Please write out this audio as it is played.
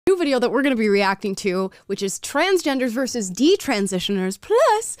video that we're going to be reacting to, which is transgenders versus detransitioners.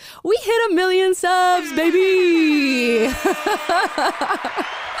 Plus, we hit 1 million subs, baby!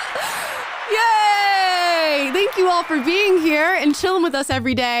 Yay! Thank you all for being here and chilling with us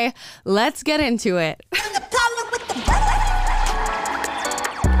every day. Let's get into it.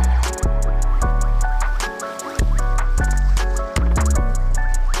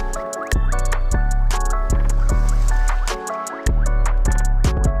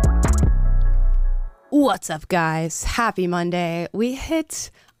 What's up, guys? Happy Monday. We hit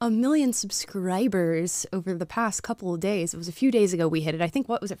 1 million subscribers over the past couple of days. It was a few days ago we hit it. I think,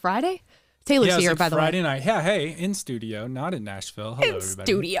 what was it, Friday? Taylor's here, by the way. Friday night. Yeah, hey, in studio, not in Nashville. Hello,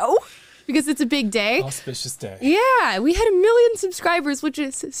 everybody. Studio. Because it's a big day. Auspicious day. Yeah, we had 1 million subscribers, which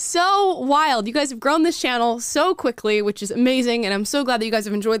is so wild. You guys have grown this channel so quickly, which is amazing. And I'm so glad that you guys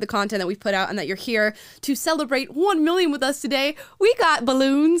have enjoyed the content that we've put out and that you're here to celebrate 1 million with us today. We got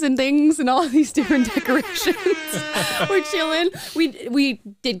balloons and things and all these different decorations. We're chilling. We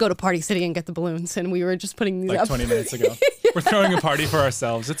did go to Party City and get the balloons, and we were just putting these like up. 20 minutes ago. Yeah. We're throwing a party for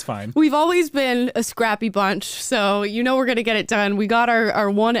ourselves. It's fine. We've always been a scrappy bunch, so you know we're going to get it done. We got our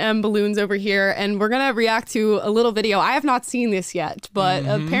 1M balloons over here, and we're going to react to a little video. I have not seen this yet, but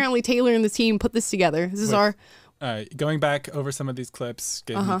apparently Taylor and the team put this together. This is our... going back over some of these clips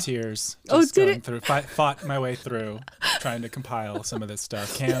gave me tears. Just did it? Fought my way through trying to compile some of this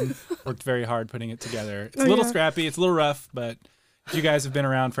stuff. Cam worked very hard putting it together. It's a little scrappy. It's a little rough, but... if you guys have been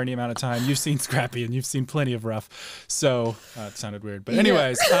around for any amount of time, you've seen scrappy and you've seen plenty of rough. So it sounded weird, but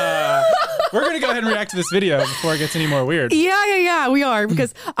anyways, we're gonna go ahead and react to this video before it gets any more weird. Yeah, we are,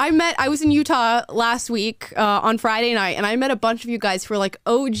 because I was in Utah last week on Friday night, and I met a bunch of you guys who are like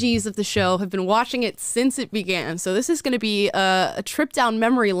OGs of the show, have been watching it since it began. So this is gonna be a trip down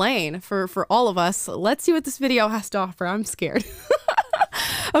memory lane for all of us. Let's see what this video has to offer. I'm scared.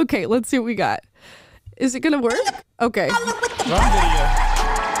 Okay, let's see what we got. Is it gonna work? Okay. Wrong video.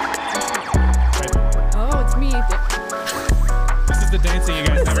 Oh, it's me. This is the dancing you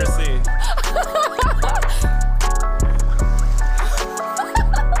guys never see.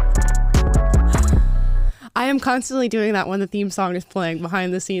 I am constantly doing that when the theme song is playing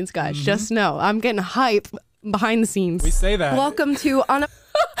behind the scenes, guys. Just know, I'm getting hype behind the scenes. We say that. Welcome to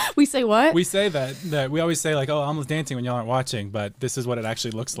We say what? We say that we always say like, oh, I'm dancing when y'all aren't watching, but this is what it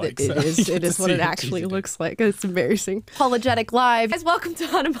actually looks like. It is what it actually looks like. It's embarrassing. Apologetic Live. Guys, welcome to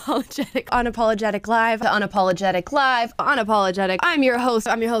Unapologetic. Unapologetic Live. Unapologetic Live. Unapologetic. I'm your host,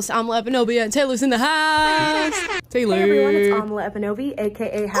 Amla Epinobi, and Taylor's in the house. Taylor. Hey everyone, it's Amla Epinobi,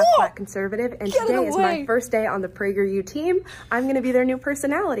 aka Half Black Conservative, and today is my first day on the PragerU team. I'm gonna be their new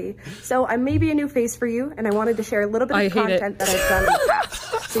personality. So I may be a new face for you, and I wanted to share a little bit of content that I've done in the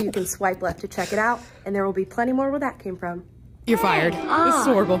past. So you can swipe left to check it out, and there will be plenty more where that came from. You're fired. This is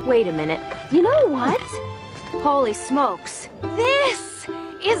horrible. Wait a minute. You know what? Holy smokes. This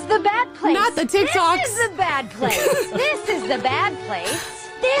is the bad place. Not the TikToks. This is the bad place. This is the bad place.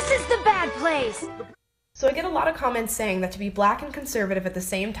 This is the bad place. So I get a lot of comments saying that to be black and conservative at the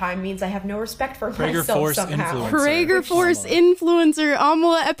same time means I have no respect for myself somehow. Prager Force influencer,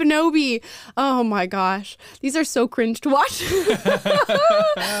 Amla Epinobi. Oh my gosh. These are so cringe to watch.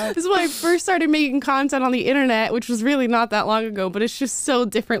 This is when I first started making content on the internet, which was really not that long ago, but it's just so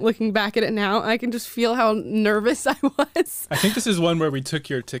different looking back at it now. I can just feel how nervous I was. I think this is one where we took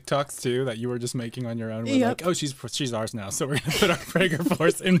your TikToks too that you were just making on your own. We're like, oh, she's ours now, so we're gonna put our Prager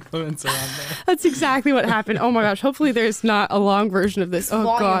Force influencer on there. That's exactly what happened. Oh my gosh, hopefully there's not a long version of this. Oh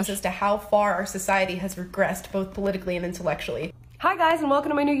gosh. As to how far our society has regressed both politically and intellectually. Hi guys, and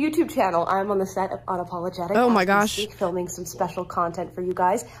welcome to my new YouTube channel. I'm on the set of Unapologetic. Oh my gosh. Filming some special content for you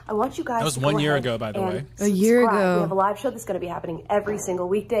guys. I want you guys That was 1 year ago, by the way. A year ago. We have a live show that's going to be happening every single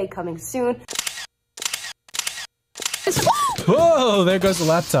weekday, coming soon. Whoa, there goes the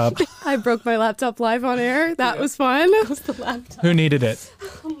laptop. I broke my laptop live on air. That was fun. That was the laptop. Who needed it?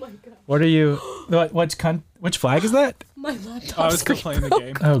 Oh my god. What are you? Which flag is that? My laptop. Oh, I was still playing the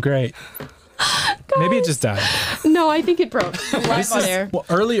game. Oh, great. Maybe it just died. No, I think it broke. Live on air. Well,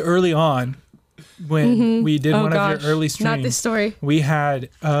 early on, when we did one of your early streams, not this story. We had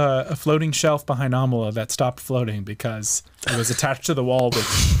a floating shelf behind Amala that stopped floating because it was attached to the wall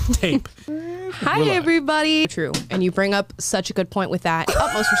with tape. Hi, everybody. True. And you bring up such a good point with that.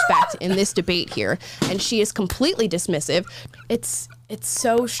 Utmost respect in this debate here. And she is completely dismissive. It's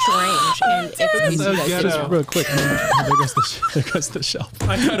so strange. And it's real quick. There goes the shelf.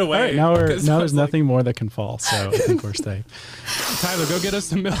 I got away. All right, now there's nothing more that can fall, so I think we're safe. Tyler, go get us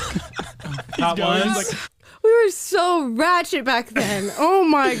some milk. Hot ones. We were so ratchet back then. Oh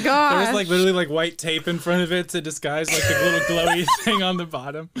my god. There was like literally like white tape in front of it to disguise like the little glowy thing on the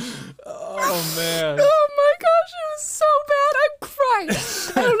bottom. Oh man. Oh my gosh, it was so bad. I'm crying.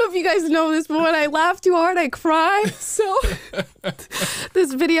 I don't know if you guys know this, but when I laugh too hard, I cry. So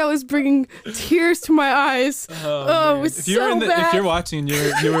this video is bringing tears to my eyes. Oh, it was if you're so bad. If you're watching,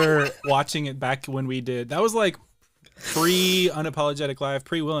 you were watching it back when we did. That was like pre-Unapologetic Live,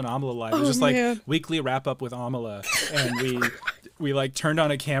 pre-Will and Amala Live. It was just like weekly wrap up with Amala, and we like turned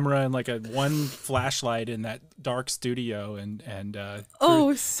on a camera and like one flashlight in that dark studio and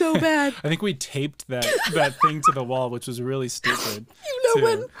so bad. I think we taped that thing to the wall, which was really stupid. You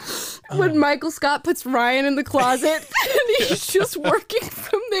know when Michael Scott puts Ryan in the closet and he's just working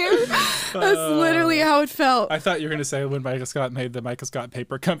from there. That's literally how it felt. I thought you were gonna say when Michael Scott made the Michael Scott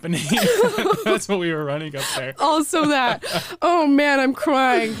Paper Company. That's what we were running up there. Also that. Oh man, I'm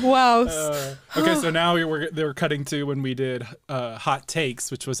crying. Wow. Okay, so now they were cutting to when we did Hot Takes,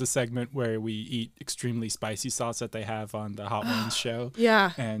 which was a segment where we eat extremely spicy sauce that they have on the Hot Ones show.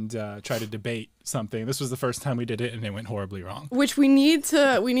 Yeah. And try to debate something. This was the first time we did it, and it went horribly wrong. Which we need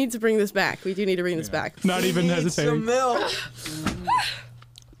to bring this back. We do need to bring this back. Not even hesitating. Some milk.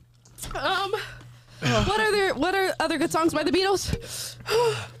 What are other good songs by the Beatles?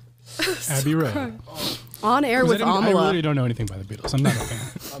 Abbey Road. On Air with I Amala. really don't know anything by the Beatles. I'm not a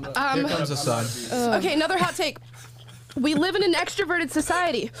fan. Here comes the sun. Okay, another hot take. We live in an extroverted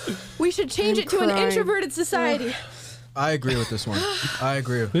society. We should change it to an introverted society. I agree with this one. I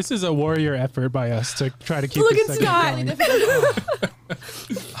agree. This is a warrior effort by us to try to keep Look, this it's segment not.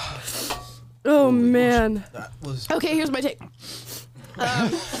 going. Oh man. That was... Okay, here's my take.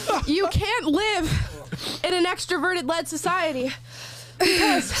 You can't live in an extroverted-led society.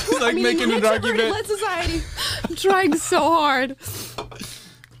 Because, like making an argument. Led society. I'm trying so hard.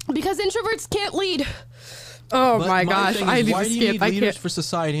 Because introverts can't lead. Oh But my gosh, thing is, I need why to do you skip. need I leaders can't. for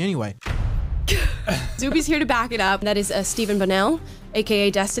society anyway? Zuby's here to back it up. That is Stephen Bonnell, aka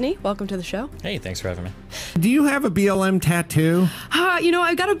Destiny. Welcome to the show. Hey, thanks for having me. Do you have a BLM tattoo? You know,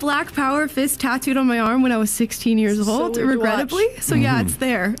 I got a Black Power fist tattooed on my arm when I was 16 years old, regrettably. So yeah, it's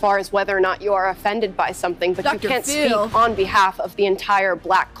there. As far as whether or not you are offended by something, but Dr. you can't Phil. speak on behalf of the entire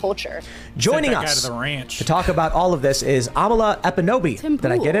black culture. Joining Sent that guy us to the ranch. to talk about all of this is Amala Epinobi. Tim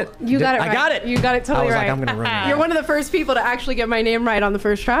Did I get it? You got it right. I got it. You got it totally I was right. like, I'm going to ruin it. You're one of the first people to actually get my name right on the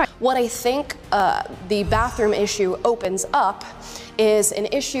first try. What I think the bathroom issue opens up is an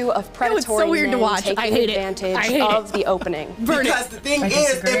issue of predatory it's so weird to men watch. taking I hate it. advantage I hate of the opening. Because the thing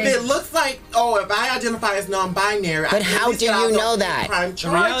is, if it looks like, if I identify as non-binary, but how do you know that? The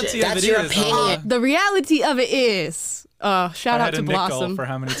reality of it is, The reality of it is. Shout out to Blossom for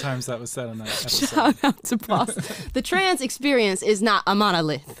how many times that was said on that episode. Shout out to Blossom. The trans experience is not a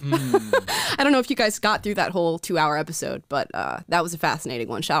monolith. I don't know if you guys got through that whole 2-hour episode, but that was a fascinating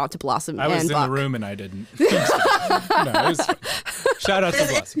one. Shout out to Blossom I was and in Buck. the room and I didn't. Shout out to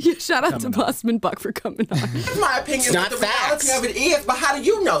Blossom. Yeah, shout out to Blossom and Buck for coming on. My opinion is not the facts. reality of it is, but how do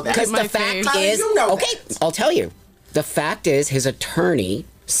you know that? Because the fact How do is, you know okay, I'll tell you. The fact is, his attorney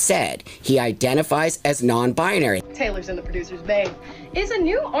said he identifies as non-binary. Taylor's in the producer's bay. Is a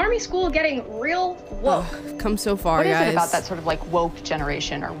new Army school getting real woke? Come so far, What is guys. it about that sort of like woke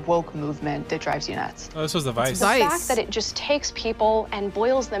generation or woke movement that drives you nuts? Oh, this was the Vice. The fact that it just takes people and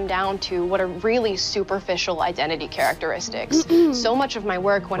boils them down to what are really superficial identity characteristics. So much of my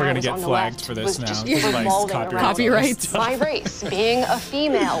work when I was on the left was just revolving around copyrights. my race, being a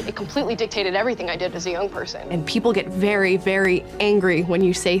female. It completely dictated everything I did as a young person. And people get very, very angry when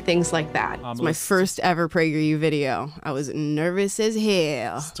you say things like that. It's my first ever PragerU video. I was nervous as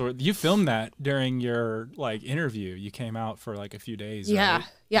hell. So you filmed that during your interview. You came out for like a few days. Yeah. Right?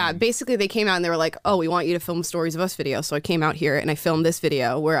 Yeah. Basically, they came out and they were like, oh, we want you to film Stories of Us video. So I came out here and I filmed this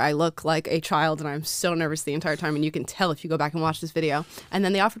video where I look like a child and I'm so nervous the entire time. And you can tell if you go back and watch this video. And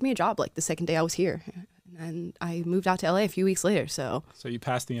then they offered me a job like the second day I was here. And I moved out to LA a few weeks later. So you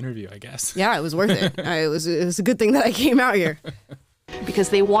passed the interview, I guess. Yeah, it was worth it. It was a good thing that I came out here. Because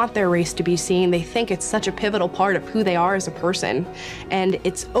they want their race to be seen. They think it's such a pivotal part of who they are as a person. And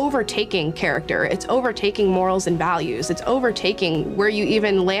it's overtaking character. It's overtaking morals and values. It's overtaking where you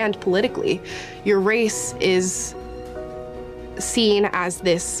even land politically. Your race is seen as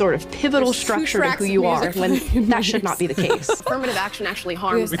this sort of pivotal structure to who you are, when that should not be the case. Affirmative action actually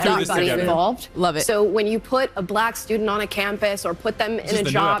harms everybody involved. Love it. So when you put a black student on a campus or put them in a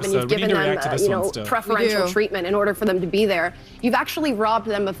job and you've given them, preferential treatment in order for them to be there, you've actually robbed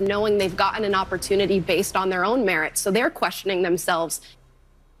them of knowing they've gotten an opportunity based on their own merit. So they're questioning themselves.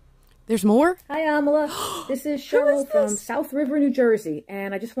 There's more? Hi, Amala. This is Cheryl from South River, New Jersey,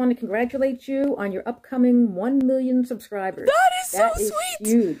 and I just want to congratulate you on your upcoming 1 million subscribers. That is so sweet.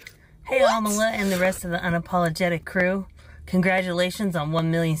 Huge. Hey, Amala and the rest of the Unapologetic crew. Congratulations on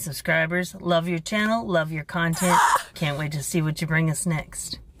 1 million subscribers. Love your channel, love your content. Can't wait to see what you bring us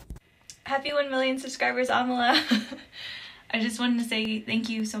next. Happy 1 million subscribers, Amala. I just wanted to say thank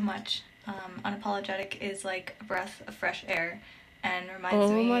you so much. Unapologetic is like a breath of fresh air and reminds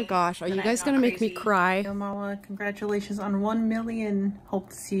me. Oh my gosh, are you guys gonna make me cry? Amala, congratulations on 1 million. Hope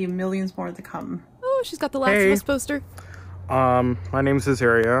to see millions more to come. Oh, she's got the Last of Us poster. My name's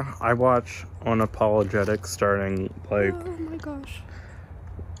Azaria. I watch Unapologetic starting like. Oh my gosh.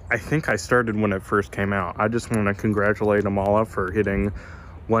 I think I started when it first came out. I just want to congratulate Amala for hitting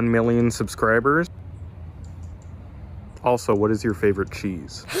 1 million subscribers. Also, what is your favorite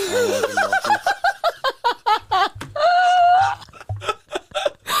cheese? What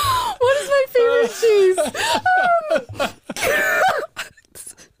is my favorite cheese?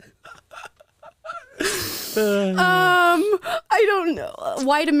 I don't know.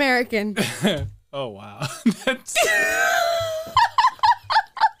 White American. Oh wow. That's...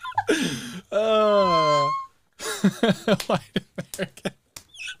 White American.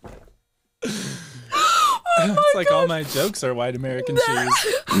 It's like all my jokes are white American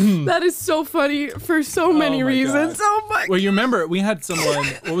cheese. That is so funny for so many reasons. God. Oh my. Well, you remember we had someone.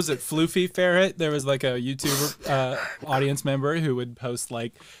 What was it? Floofy Ferret. There was like a YouTuber audience member who would post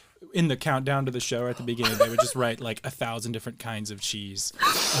like. In the countdown to the show at the beginning, they would just write like 1,000 different kinds of cheese,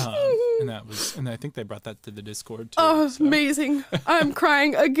 and I think they brought that to the Discord too. Oh, so. Amazing! I'm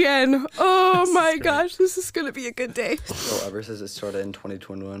crying again. Oh my gosh, this is gonna be a good day. So ever since it started in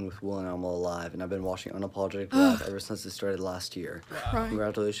 2021 with Will and Alma Live, and I've been watching Unapologetic Live ever since it started last year. Wow.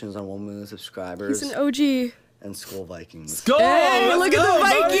 Congratulations on 1 million subscribers. He's an OG. And Skull Vikings. Skull! Hey, look at the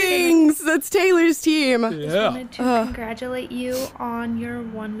Vikings! Buddy. That's Taylor's team. I just wanted to congratulate you on your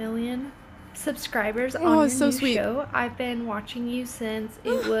 1 million subscribers on your so new sweet. show. I've been watching you since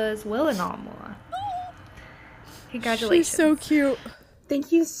it was Will and Amala. Congratulations. She's so cute.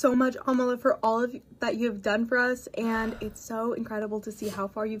 Thank you so much, Amala, for all of that you have done for us, and it's so incredible to see how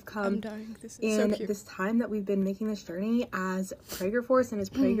far you've come I'm dying. This is in so cute. this time that we've been making this journey as Prager Force and as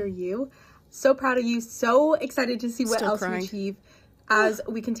PragerU. So proud of you, so excited to see what Still else crying. you achieve as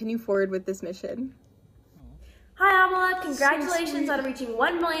we continue forward with this mission. Hi Amala, congratulations on reaching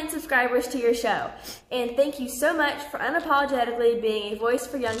 1 million subscribers to your show. And thank you so much for unapologetically being a voice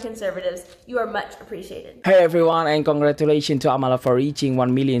for young conservatives. You are much appreciated. Hey everyone, and congratulations to Amala for reaching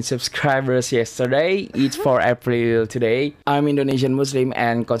 1 million subscribers yesterday. It's 4 April today. I'm Indonesian Muslim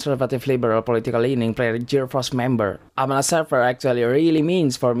and conservative liberal political leaning Prager Force member. Amala server actually really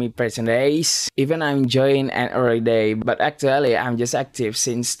means for me present days. Even I'm enjoying an early day, but actually I'm just active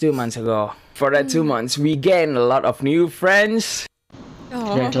since 2 months ago. For that 2 months, we gained a lot of new friends.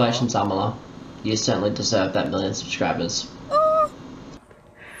 Congratulations, Amala. You certainly deserve that 1 million subscribers.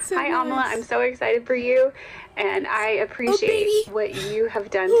 Hi, Amala. I'm so excited for you, and I appreciate what you have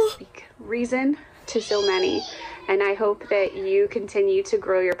done to speak reason to so many. And I hope that you continue to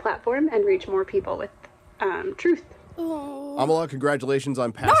grow your platform and reach more people with truth. Amala, congratulations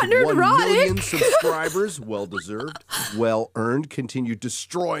on passing 1 million subscribers. Well deserved, well earned. Continue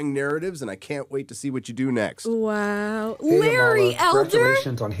destroying narratives, and I can't wait to see what you do next. Wow. Hey, Larry Amala, Elder?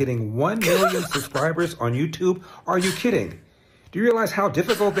 congratulations on hitting 1 million subscribers on YouTube. Are you kidding? Do you realize how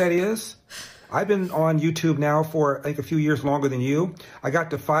difficult that is? I've been on YouTube now for, I think, a few years longer than you. I got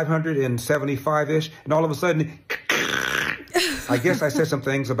to 575-ish, and all of a sudden, I guess I said some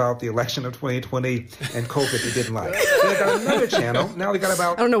things about the election of 2020 and COVID they didn't like. They got another channel. Now they got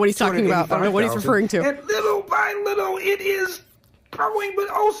about I don't know what he's talking about. I don't know what he's referring to. And little by little, it is growing, but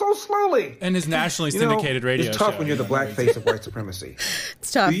oh so slowly. And his nationally syndicated radio It's tough show, when you're the black face of white supremacy.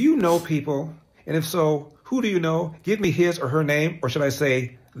 It's tough. Do you know people? And if so, who do you know? Give me his or her name, or should I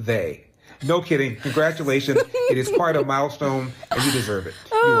say they? No kidding. Congratulations. It is quite a milestone, and you deserve it.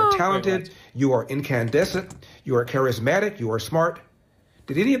 You are talented. You are incandescent. You are charismatic. You are smart.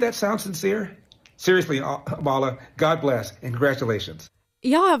 Did any of that sound sincere? Seriously, Amala, God bless, and congratulations.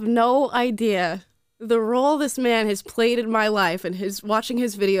 Y'all have no idea the role this man has played in my life, and watching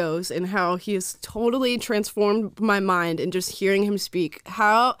his videos and how he has totally transformed my mind, and just hearing him speak.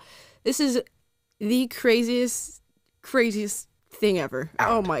 How this is the craziest thing ever.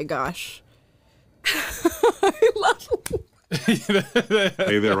 Oh my gosh. I love him. Hey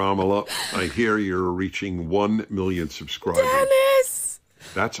there, Amala. I hear you're reaching 1 million subscribers. Dennis!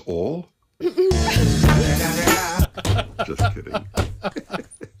 That's all? Just kidding.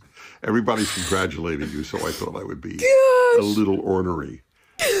 Everybody's congratulating you, so I thought I would be a little ornery.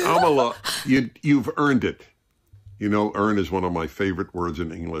 Amala, you've earned it. You know, earn is one of my favorite words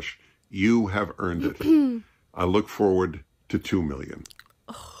in English. You have earned it. I look forward to 2 million.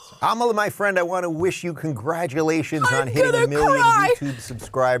 Amala, my friend, I want to wish you congratulations on hitting 1 million YouTube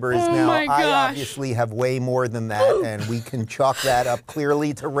subscribers. Now, I obviously have way more than that, and we can chalk that up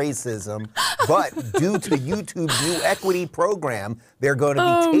clearly to racism. But due to YouTube's new equity program, they're going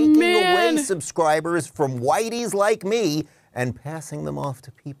to be taking away subscribers from whiteys like me and passing them off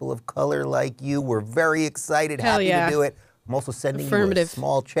to people of color like you. We're very excited, happy to do it. I'm also sending you a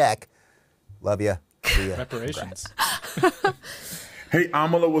small check. Love you. See ya. Reparations. Hey,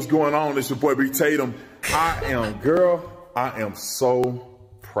 Amala, what's going on? It's your boy, Big Tatum. I am so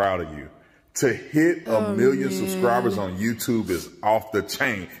proud of you. To hit 1 million subscribers on YouTube is off the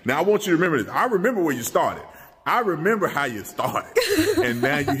chain. Now, I want you to remember this. I remember where you started. I remember how you started. And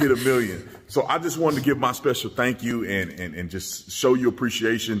now you hit 1 million. So I just wanted to give my special thank you and just show you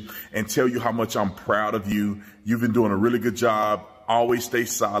appreciation and tell you how much I'm proud of you. You've been doing a really good job. Always stay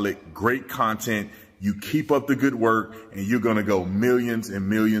solid. Great content. You keep up the good work, and you're going to go millions and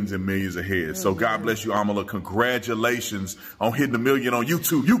millions and millions ahead. So God bless you, Amala. Congratulations on hitting 1 million on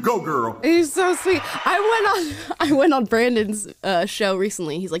YouTube. You go, girl. He's so sweet. I went on Brandon's show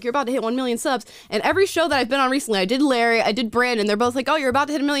recently. He's like, you're about to hit 1 million subs. And every show that I've been on recently, I did Larry, I did Brandon. They're both like, oh, you're about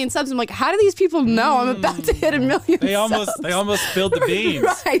to hit 1 million subs. I'm like, how do these people know I'm about to hit 1 million subs? They almost spilled the beans.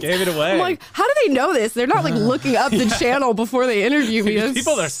 Gave it away. I'm like, how do they know this? They're not like looking up the channel before they interview me. That's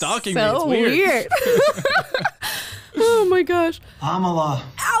people are stalking me. So It's weird. Oh my gosh. Amala.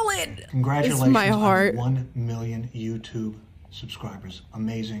 Alan. Congratulations my heart. on 1 million YouTube subscribers.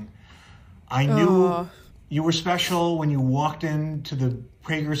 Amazing. I knew you were special when you walked into the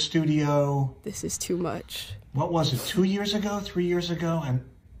Prager studio. This is too much. What was it, 2 years ago, 3 years ago? And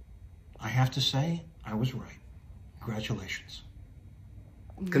I have to say, I was right. Congratulations.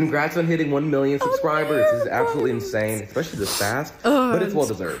 Congrats on hitting 1 million subscribers. This is absolutely insane, especially this fast, but it's well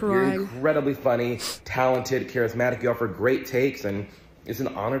deserved. You're incredibly funny, talented, charismatic. You offer great takes, and it's an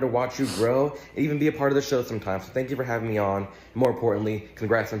honor to watch you grow and even be a part of the show sometimes. So thank you for having me on. More importantly,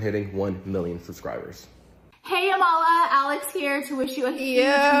 congrats on hitting 1 million subscribers. Hey Amala, Alex here to wish you a huge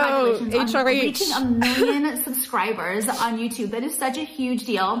congratulations on reaching 1 million subscribers on YouTube. That is such a huge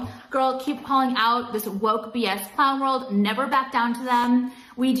deal. Girl, keep calling out this woke BS clown world. Never back down to them.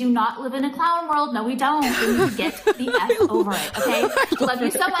 We do not live in a clown world. No, we don't. We need to get the F over it, okay? Love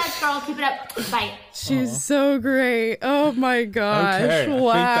you so much, girl. Keep it up. Bye. She's so great. Oh my gosh. Okay, wow.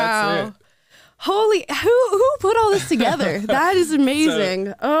 I think that's it. Holy, who put all this together? That is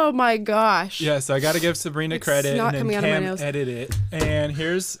amazing. Oh my gosh. Yeah, so I got to give Sabrina credit, and then Cam edit it. And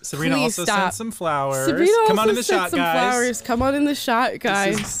here's Sabrina also sent some flowers. Sabrina Come on also in the sent shot, some guys. Flowers. Come on in the shot,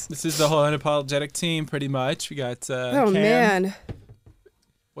 guys. This is the whole unapologetic team, pretty much. We got oh Cam. Man.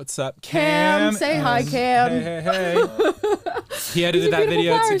 What's up, Cam? Say hi, Cam. Hey. He edited that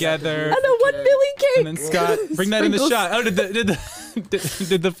video together. And a 1 million cake. And then Scott, bring that in the shot. Oh,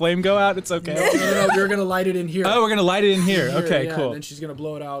 did the flame go out? It's okay. No, we're gonna light it in here. Oh, we're gonna light it in here. Okay, yeah, cool. And then she's gonna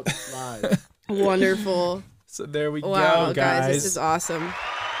blow it out live. Wonderful. So there we go, guys. guys. This is awesome.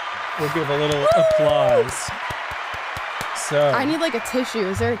 We'll give a little applause. So I need like a tissue.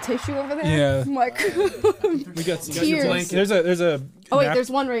 Is there a tissue over there? Yeah. I'm like, we got tears. There's a. Oh wait, there's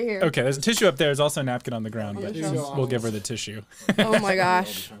one right here. Okay, there's a tissue up there. There's also a napkin on the ground, but we'll give her the tissue. Oh my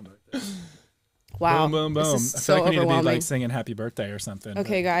gosh. Wow. Boom, boom, boom. This is I feel so like we need to be overwhelming. like singing happy birthday or something.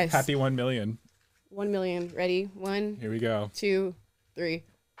 Okay, guys. Happy 1 million. 1 million. Ready? 1. Here we go. 2, 3.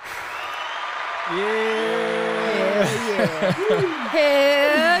 Yeah.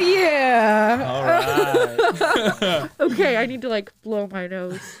 Hell yeah. All right. Okay, I need to like blow my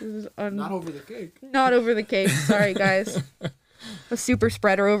nose. This is Not over the cake. Not over the cake. Sorry, guys. A super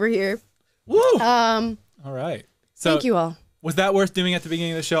spreader over here. Woo! All right. So thank you all. Was that worth doing at the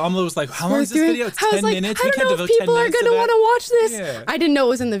beginning of the show? Amala was like, how long is this video? It's 10 minutes. I don't know if people are going to want to watch this. Yeah. I didn't know it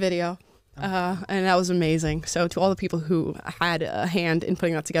was in the video. And that was amazing. So to all the people who had a hand in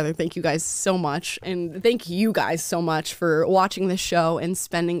putting that together, thank you guys so much. And thank you guys so much for watching this show and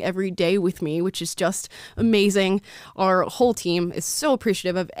spending every day with me, which is just amazing. Our whole team is so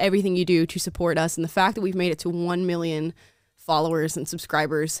appreciative of everything you do to support us. And the fact that we've made it to 1 million followers and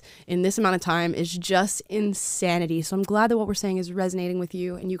subscribers in this amount of time is just insanity. So I'm glad that what we're saying is resonating with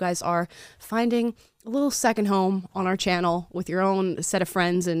you and you guys are finding a little second home on our channel with your own set of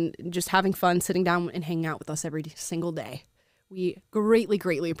friends and just having fun sitting down and hanging out with us every single day. We greatly,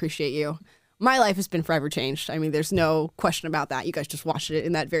 greatly appreciate you. My life has been forever changed. I mean, there's no question about that. You guys just watched it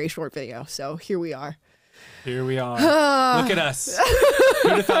in that very short video. So here we are. Here we are. Look at us.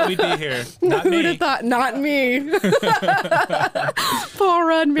 Who'd have thought we'd be here? Not me. Who'd have thought? Not me. Paul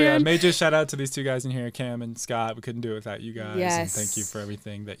Rudd, man. Yeah, major shout out to these two guys in here, Cam and Scott. We couldn't do it without you guys. Yes. And thank you for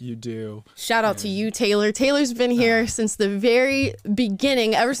everything that you do. Shout out to you, Taylor. Taylor's been here since the very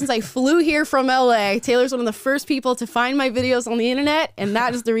beginning, ever since I flew here from LA. Taylor's one of the first people to find my videos on the internet, and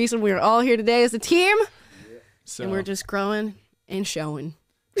that is the reason we're all here today as a team. So, and we're just growing and showing.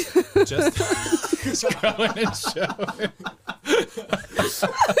 Just growing and showing.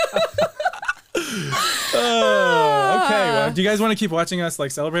 Oh, okay. Well, do you guys want to keep watching us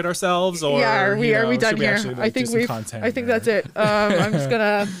like celebrate ourselves, or yeah, are we done here? Actually, like, I think we. That's it. I'm just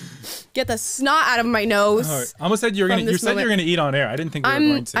gonna get the snot out of my nose. Right. I almost said you were gonna. You said you were gonna eat on air. I didn't think we were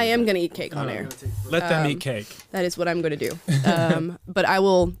going to. I am gonna eat cake on air. Let them eat cake. That is what I'm gonna do. But I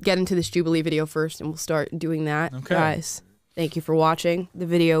will get into this Jubilee video first, and we'll start doing that. Okay. Guys, thank you for watching. The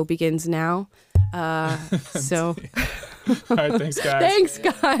video begins now. So. All right, thanks, guys. Thanks,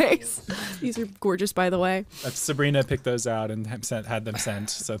 guys. These are gorgeous, by the way. That's Sabrina picked those out and had them sent.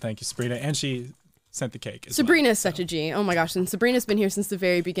 So thank you, Sabrina. And she sent the cake as Sabrina well. is such a G. Oh my gosh. And Sabrina's been here since the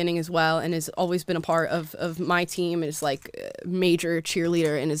very beginning as well, and has always been a part of my team, and is like a major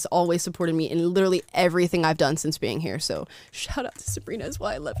cheerleader, and has always supported me in literally everything I've done since being here. So shout out to Sabrina as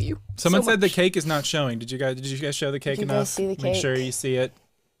well. I love you. Someone so said the much. cake is not showing. Did you guys show the cake You enough? guys see the Make cake? sure you see it.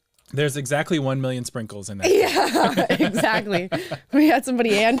 There's exactly 1 million sprinkles in that. Yeah, exactly. We had somebody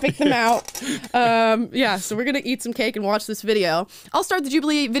handpick them out. Yeah, so we're gonna eat some cake and watch this video. I'll start the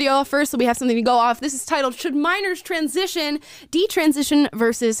Jubilee video off first so we have something to go off. This is titled, Should Minors Transition? Detransition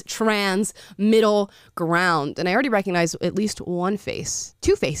versus Trans Middle Ground. And I already recognize at least one face,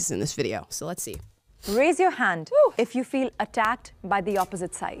 two faces in this video. So let's see. Raise your hand if you feel attacked by the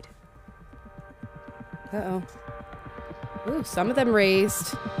opposite side. Uh-oh. Ooh, some of them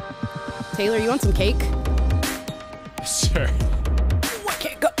raised. Taylor, you want some cake? Sure. I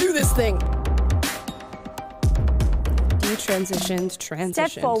can't go through this thing. Detransitioned, transitioned.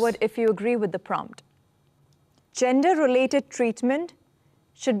 Step forward if you agree with the prompt. Gender-related treatment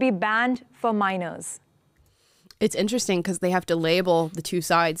should be banned for minors. It's interesting because they have to label the two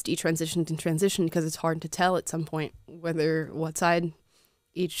sides, detransitioned and transitioned, because it's hard to tell at some point what side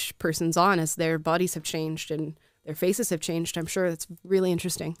each person's on as their bodies have changed and their faces have changed. I'm sure that's really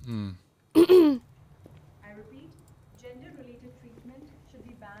interesting. I repeat, gender-related treatment should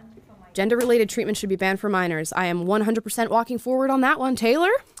be banned for minors. Gender-related treatment should be banned for minors. I am 100% walking forward on that one. Taylor?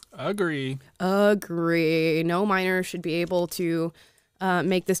 Agree. Agree. No minor should be able to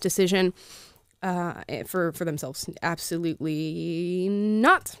make this decision for themselves. Absolutely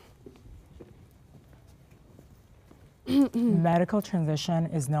not. Medical transition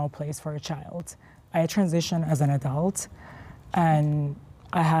is no place for a child. I transition as an adult, and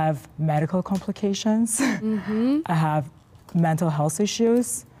I have medical complications. I have mental health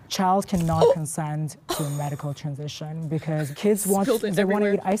issues. Child cannot consent to medical transition because kids want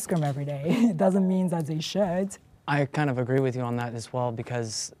to eat ice cream every day. It doesn't mean that they should. I kind of agree with you on that as well,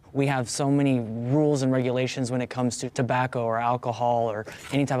 because we have so many rules and regulations when it comes to tobacco or alcohol or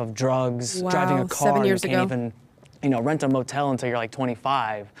any type of drugs. Wow, Driving a car, 7 years you can't ago. even rent a motel until you're like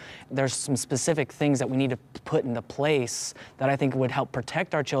 25. There's some specific things that we need to put into place that I think would help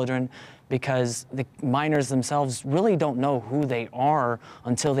protect our children, because the minors themselves really don't know who they are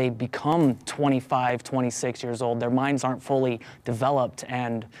until they become 25, 26 years old. Their minds aren't fully developed,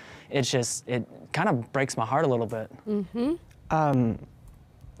 and it kind of breaks my heart a little bit.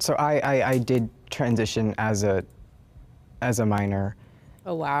 So I did transition as a minor.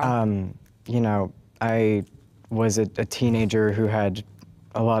 Oh, wow. You know, I was a teenager who had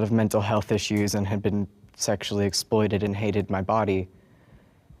a lot of mental health issues and had been sexually exploited and hated my body.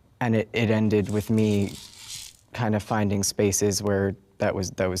 And it ended with me kind of finding spaces where that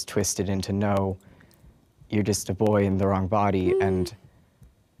was twisted into, no, you're just a boy in the wrong body. And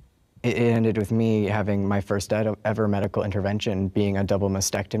it ended with me having my first ever medical intervention being a double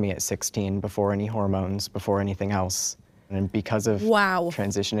mastectomy at 16 before any hormones, before anything else. And because of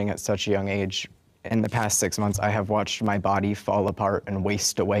transitioning at such a young age, in the past 6 months, I have watched my body fall apart and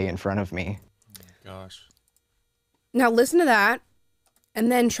waste away in front of me. Gosh. Now listen to that,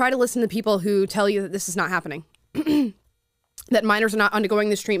 and then try to listen to people who tell you that this is not happening. That minors are not undergoing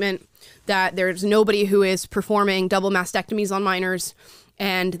this treatment, that there's nobody who is performing double mastectomies on minors,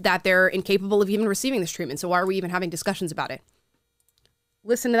 and that they're incapable of even receiving this treatment. So why are we even having discussions about it?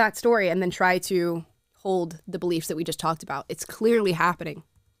 Listen to that story and then try to hold the beliefs that we just talked about. It's clearly happening.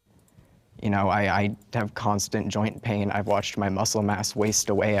 You know, I have constant joint pain. I've watched my muscle mass waste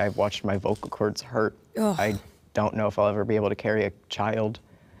away. I've watched my vocal cords hurt. Ugh. I don't know if I'll ever be able to carry a child.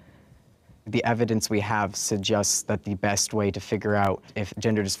 The evidence we have suggests that the best way to figure out if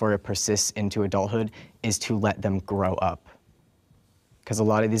gender dysphoria persists into adulthood is to let them grow up. Because a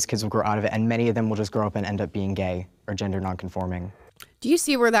lot of these kids will grow out of it, and many of them will just grow up and end up being gay or gender nonconforming. Do you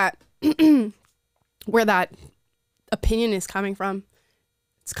see where that where that opinion is coming from?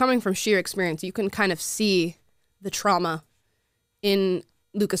 It's coming from sheer experience. You can kind of see the trauma in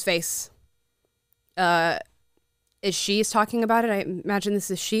Luca's face. Is she's talking about it? I imagine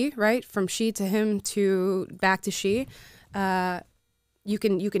this is she, right? From she to him to back to she. You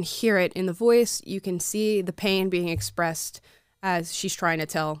can hear it in the voice. You can see the pain being expressed as she's trying to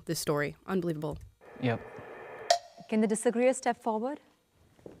tell this story. Unbelievable. Yep. Can the disagreeers step forward?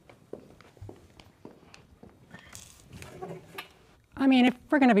 I mean, if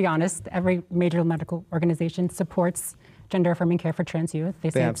we're going to be honest, every major medical organization supports gender-affirming care for trans youth.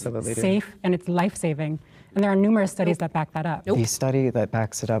 They say it's safe and it's life-saving. And there are numerous studies that back that up. The study that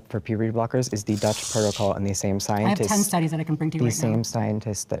backs it up for puberty blockers is the Dutch protocol, and the same scientists— I have 10 studies that I can bring to you right now. The same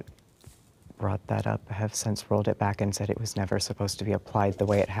scientists that brought that up have since rolled it back and said it was never supposed to be applied the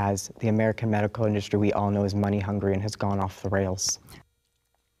way it has. The American medical industry, we all know, is money hungry and has gone off the rails.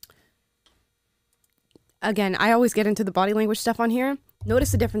 Again, I always get into the body language stuff on here.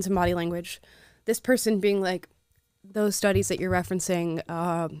 Notice the difference in body language. This person being like, those studies that you're referencing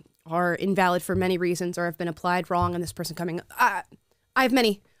are invalid for many reasons or have been applied wrong, and this person coming, I have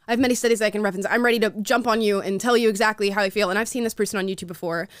many studies that I can reference. I'm ready to jump on you and tell you exactly how I feel. And I've seen this person on YouTube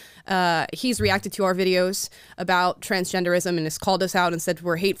before. He's reacted to our videos about transgenderism and has called us out and said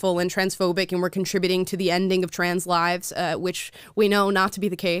we're hateful and transphobic and we're contributing to the ending of trans lives, which we know not to be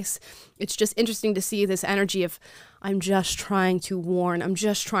the case. It's just interesting to see this energy of, I'm just trying to warn, I'm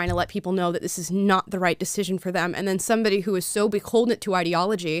just trying to let people know that this is not the right decision for them. And then somebody who is so beholden to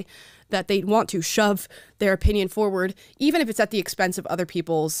ideology that they want to shove their opinion forward, even if it's at the expense of other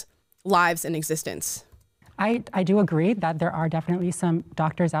people's lives and existence. I do agree that there are definitely some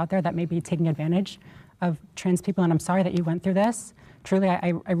doctors out there that may be taking advantage of trans people, and I'm sorry that you went through this. Truly,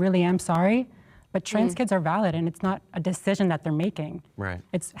 I really am sorry. But trans kids are valid, and it's not a decision that they're making. Right.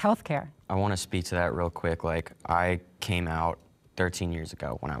 It's healthcare. I want to speak to that real quick. Like, I came out 13 years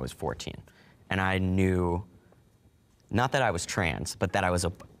ago when I was 14, and I knew, not that I was trans, but that I was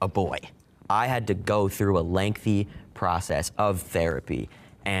a boy. I had to go through a lengthy process of therapy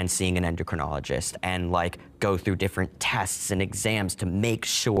and seeing an endocrinologist and like go through different tests and exams to make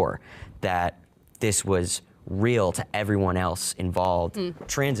sure that this was real to everyone else involved.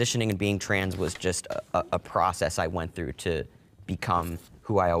 Transitioning and being trans was just a process I went through to become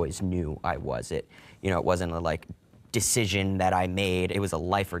who I always knew I was. It wasn't a like decision that I made. It was a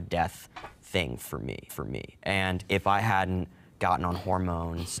life or death thing for me. And if I hadn't gotten on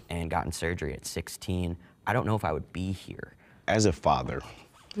hormones and gotten surgery at 16, I don't know if I would be here. As a father,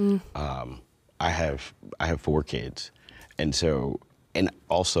 I have 4 kids, and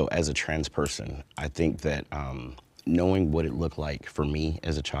also as a trans person, I think that knowing what it looked like for me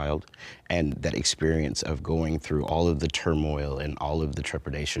as a child and that experience of going through all of the turmoil and all of the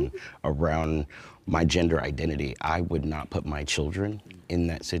trepidation around my gender identity, I would not put my children in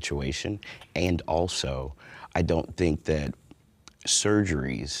that situation. And also, I don't think that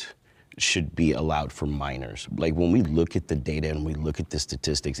surgeries should be allowed for minors. Like, when we look at the data and we look at the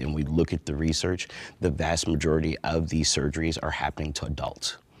statistics and we look at the research, the vast majority of these surgeries are happening to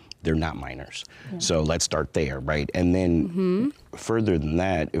adults. They're not minors. Yeah. So let's start there, right? And then further than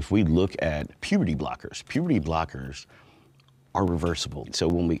that, if we look at puberty blockers are reversible. So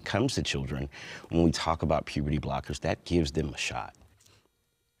when it comes to children, when we talk about puberty blockers, that gives them a shot.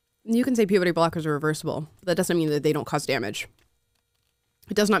 You can say puberty blockers are reversible. That doesn't mean that they don't cause damage.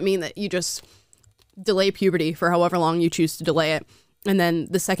 It does not mean that you just delay puberty for however long you choose to delay it, and then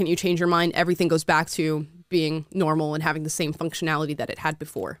the second you change your mind, everything goes back to being normal and having the same functionality that it had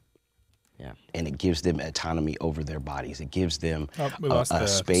before. Yeah, and it gives them autonomy over their bodies. It gives them a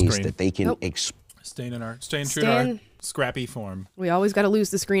space that they can staying true to our scrappy form. We always got to lose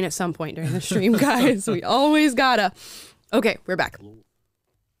the screen at some point during the stream, guys. We always gotta. Okay, we're back.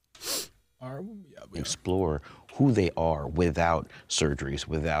 Explore who they are without surgeries,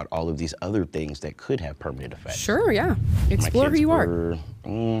 without all of these other things that could have permanent effects. Sure, yeah. Explore who you are.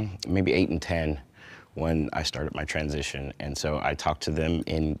 Maybe 8 and 10 when I started my transition. And so I talked to them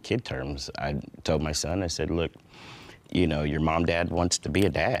in kid terms. I told my son, I said, look, your mom, dad wants to be a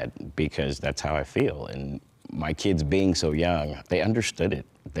dad because that's how I feel. And my kids being so young, they understood it.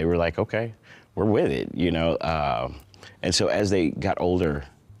 They were like, okay, we're with it, And so as they got older,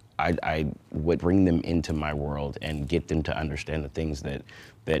 I would bring them into my world and get them to understand the things that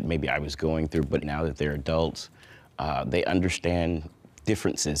maybe I was going through. But now that they're adults, they understand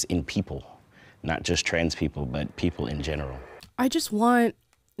differences in people. not just trans people, but people in general. I just want,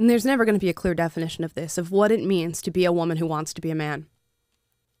 and there's never going to be a clear definition of this, of what it means to be a woman who wants to be a man.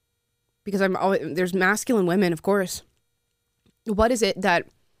 Because there's masculine women, of course. What is it that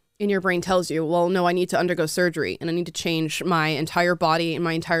in your brain tells you, well, no, I need to undergo surgery and I need to change my entire body and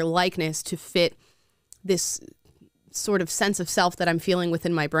my entire likeness to fit this sort of sense of self that I'm feeling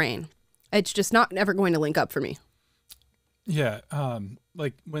within my brain? It's just not ever going to link up for me. Yeah.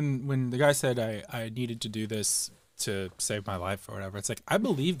 Like when the guy said I needed to do this to save my life or whatever, it's like, I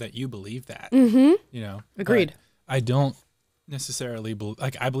believe that you believe that, you know? Agreed. I don't necessarily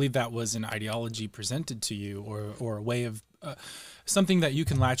I believe that was an ideology presented to you or a way of something that you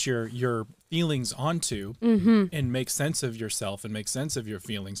can latch your feelings onto and make sense of yourself and make sense of your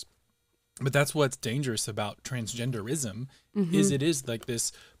feelings. But that's what's dangerous about transgenderism is it is like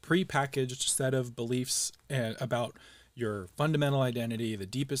this prepackaged set of beliefs about your fundamental identity, the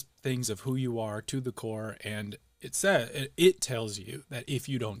deepest things of who you are to the core, and it tells you that if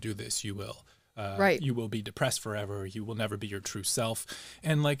you don't do this, you will. You will be depressed forever. You will never be your true self.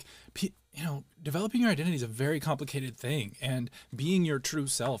 And like, you know, developing your identity is a very complicated thing. And being your true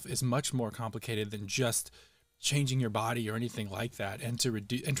self is much more complicated than just changing your body or anything like that. And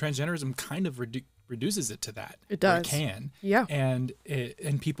transgenderism kind of reduces it to that. It does. It can. Yeah. And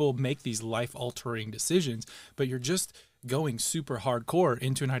people make these life-altering decisions, but you're just going super hardcore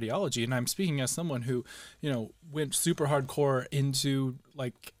into an ideology. And I'm speaking as someone who, you know, went super hardcore into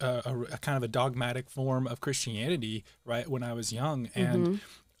like a kind of a dogmatic form of Christianity, right, when I was young. And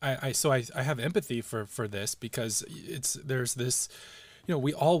I have empathy for this, because there's this, you know,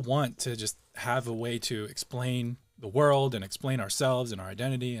 we all want to just have a way to explain the world and explain ourselves and our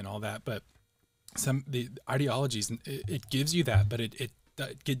identity and all that. But the ideologies, it gives you that, but it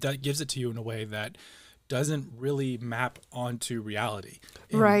gives it to you in a way that doesn't really map onto reality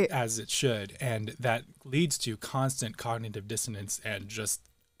as it should. And that leads to constant cognitive dissonance and just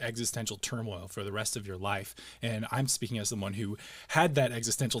existential turmoil for the rest of your life. And I'm speaking as someone who had that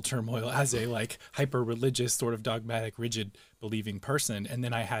existential turmoil as a like hyper religious, sort of dogmatic, rigid believing person. And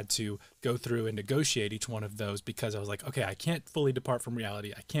then I had to go through and negotiate each one of those, because I was like, okay, I can't fully depart from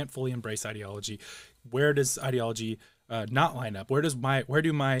reality. I can't fully embrace ideology. Where does ideology not line up? Where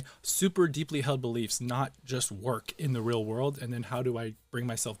do my super deeply held beliefs not just work in the real world? And then how do I bring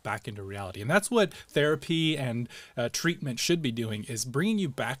myself back into reality? And that's what therapy and treatment should be doing, is bringing you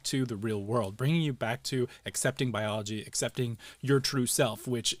back to the real world, bringing you back to accepting biology, accepting your true self,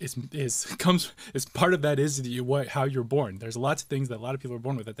 which is part of that is how you're born. There's lots of things that a lot of people are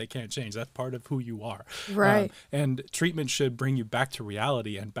born with that they can't change. That's part of who you are. Right. And treatment should bring you back to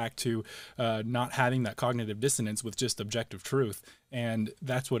reality and back to not having that cognitive dissonance with just objective truth. And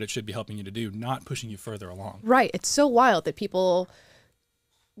that's what it should be helping you to do, not pushing you further along. Right. It's so wild that people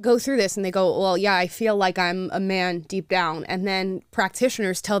go through this and they go, well, yeah, I feel like I'm a man deep down. And then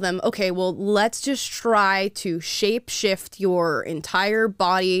practitioners tell them, okay, well, let's just try to shape shift your entire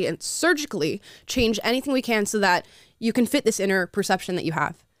body and surgically change anything we can so that you can fit this inner perception that you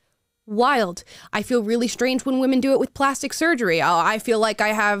have. Wild. I feel really strange when women do it with plastic surgery. I feel like I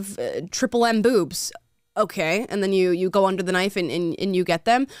have triple M boobs. Okay, and then you go under the knife and you get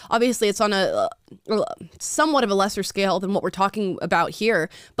them. Obviously, it's on a somewhat of a lesser scale than what we're talking about here,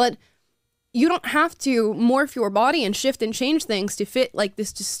 but you don't have to morph your body and shift and change things to fit like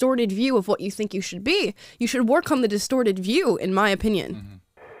this distorted view of what you think you should be. You should work on the distorted view, in my opinion.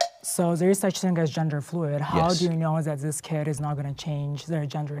 So there is such thing as gender fluid. How do you know that this kid is not going to change their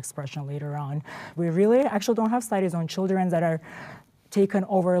gender expression later on? We really actually don't have studies on children that are taken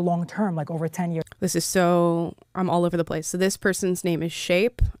over long term, like over 10 years. This is I'm all over the place. So this person's name is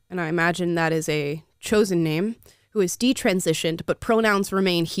Shape, and I imagine that is a chosen name, who is detransitioned, but pronouns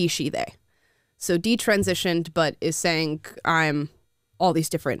remain he, she, they. So detransitioned, but is saying I'm all these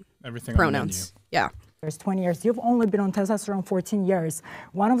different pronouns. Yeah. There's 20 years. You've only been on testosterone 14 years.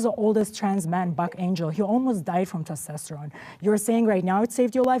 One of the oldest trans men, Buck Angel, he almost died from testosterone. You're saying right now it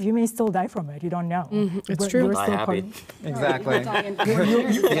saved your life. You may still die from it. You don't know. It's true. You're still happy. Exactly.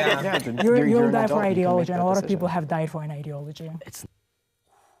 You'll die for ideology, and a lot of people have died for an ideology.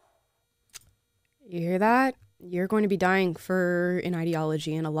 You hear that? You're going to be dying for an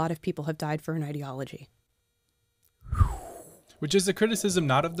ideology, and a lot of people have died for an ideology. Which is a criticism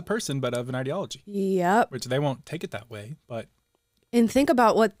not of the person, but of an ideology. Yep. Which they won't take it that way, but... And think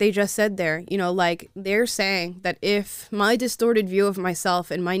about what they just said there. You know, like, they're saying that if my distorted view of myself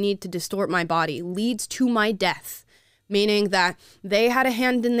and my need to distort my body leads to my death, meaning that they had a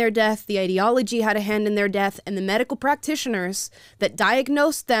hand in their death, the ideology had a hand in their death, and the medical practitioners that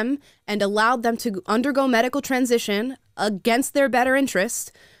diagnosed them and allowed them to undergo medical transition against their better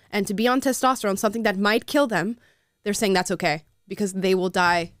interest and to be on testosterone, something that might kill them, they're saying that's okay because they will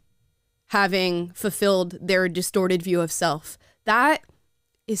die having fulfilled their distorted view of self. That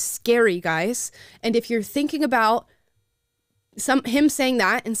is scary, guys. And if you're thinking about him saying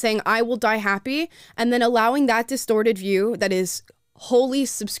that and saying, I will die happy, and then allowing that distorted view that is wholly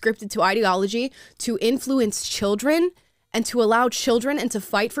subscripted to ideology to influence children and to allow children and to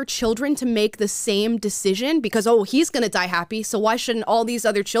fight for children to make the same decision because, oh, he's going to die happy, so why shouldn't all these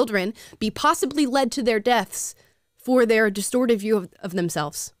other children be possibly led to their deaths for their distorted view of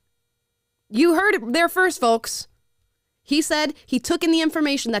themselves? You heard it there first, folks. He said he took in the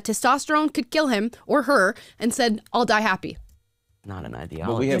information that testosterone could kill him or her and said, I'll die happy. Not an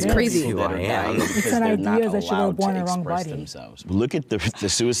ideology. But we have it's crazy. who are It's an idea that you were born in the wrong body. Themselves. Look at the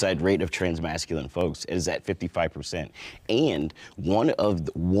suicide rate of transmasculine folks. It is at 55%. And one of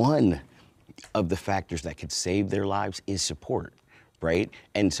the factors that could save their lives is support. Right?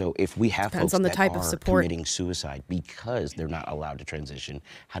 And so if we have Depends folks on the that type are of support. committing suicide because they're not allowed to transition,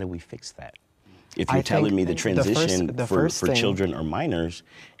 how do we fix that? If you're telling me the transition for children or minors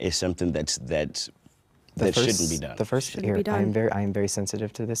is something that shouldn't be done. The first year, I am very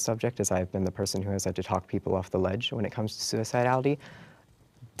sensitive to this subject, as I've been the person who has had to talk people off the ledge when it comes to suicidality.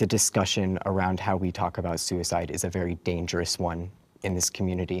 The discussion around how we talk about suicide is a very dangerous one in this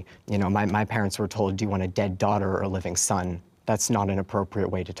community. You know, my parents were told, do you want a dead daughter or a living son? That's not an appropriate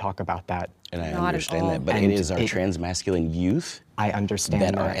way to talk about that. And I understand that, but it is our transmasculine youth I understand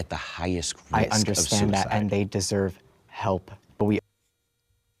that are at the highest risk I understand of that, suicide. and they deserve help. But we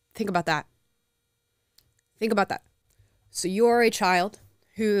Think about that. Think about that. So you're a child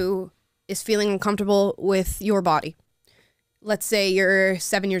who is feeling uncomfortable with your body. Let's say you're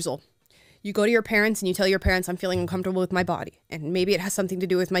 7 years old. You go to your parents and you tell your parents, I'm feeling uncomfortable with my body. And maybe it has something to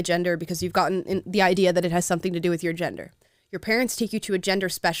do with my gender because you've gotten the idea that it has something to do with your gender. Your parents take you to a gender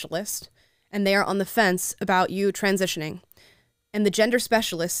specialist and they are on the fence about you transitioning. And the gender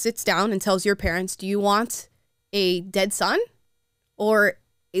specialist sits down and tells your parents, do you want a dead son or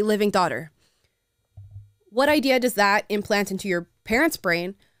a living daughter? What idea does that implant into your parents'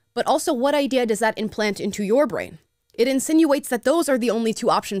 brain? But also, what idea does that implant into your brain? It insinuates that those are the only two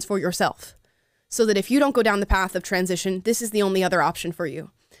options for yourself. So that if you don't go down the path of transition, this is the only other option for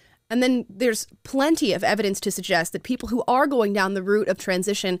you. And then there's plenty of evidence to suggest that people who are going down the route of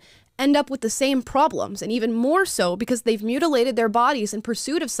transition end up with the same problems, and even more so because they've mutilated their bodies in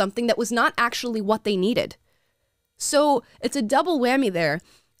pursuit of something that was not actually what they needed. So it's a double whammy there.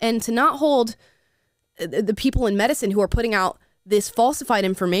 And to not hold the people in medicine who are putting out this falsified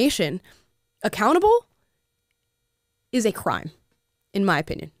information accountable is a crime, in my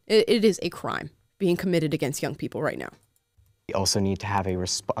opinion. It is a crime being committed against young people right now. We also need to have a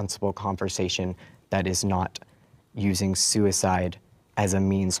responsible conversation that is not using suicide as a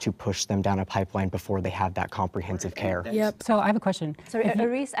means to push them down a pipeline before they have that comprehensive care. Yep. So I have a question. Sorry,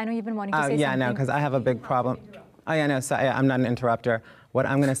 Aris, I know you've been wanting to say yeah, something. no, because I have a big problem. Oh, yeah, no, so I'm not an interrupter. What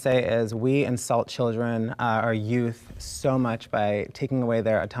I'm going to say is we insult children, our youth, so much by taking away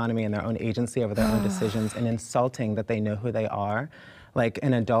their autonomy and their own agency over their own decisions and insulting that they know who they are. Like,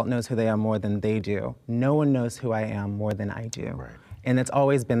 an adult knows who they are more than they do. No one knows who I am more than I do. Right. And it's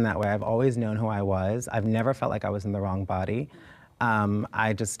always been that way. I've always known who I was. I've never felt like I was in the wrong body.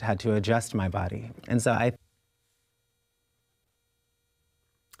 I just had to adjust my body. And so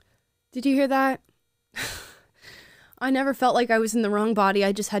Did you hear that? I never felt like I was in the wrong body.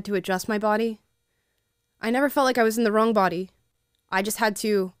 I just had to adjust my body. I never felt like I was in the wrong body. I just had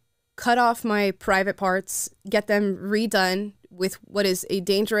to cut off my private parts, get them redone with what is a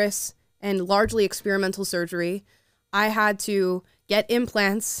dangerous and largely experimental surgery. I had to get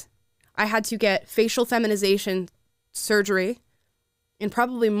implants. I had to get facial feminization surgery in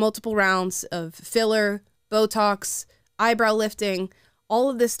probably multiple rounds of filler, Botox, eyebrow lifting, all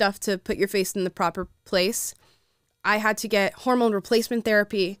of this stuff to put your face in the proper place. I had to get hormone replacement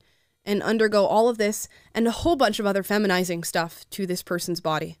therapy and undergo all of this and a whole bunch of other feminizing stuff to this person's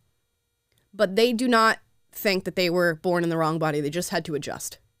body. But they do not think that they were born in the wrong body. They just had to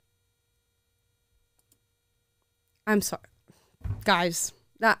adjust. I'm sorry. Guys,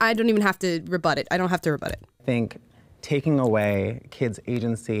 I don't even have to rebut it. I don't have to rebut it. I think taking away kids'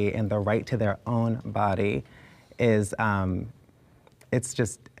 agency and the right to their own body is,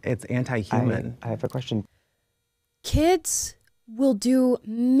 it's anti-human. I have a question. Kids will do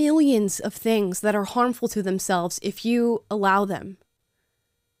millions of things that are harmful to themselves if you allow them.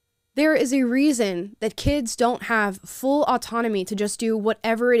 There is a reason that kids don't have full autonomy to just do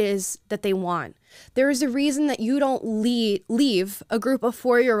whatever it is that they want. There is a reason that you don't leave a group of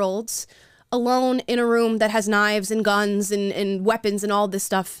 4-year-olds alone in a room that has knives and guns and weapons and all this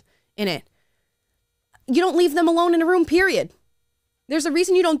stuff in it. You don't leave them alone in a room, period. There's a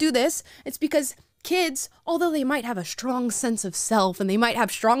reason you don't do this. It's because kids, although they might have a strong sense of self and they might have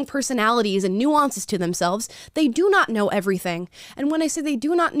strong personalities and nuances to themselves, they do not know everything. And when I say they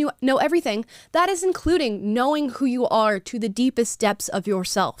do not know everything, that is including knowing who you are to the deepest depths of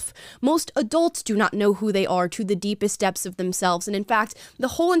yourself. Most adults do not know who they are to the deepest depths of themselves. And in fact, the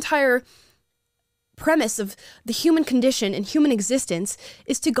whole entire premise of the human condition and human existence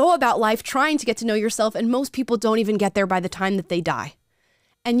is to go about life trying to get to know yourself, and most people don't even get there by the time that they die.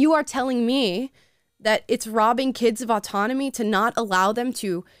 And you are telling me that it's robbing kids of autonomy to not allow them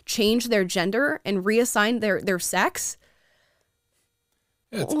to change their gender and reassign their sex?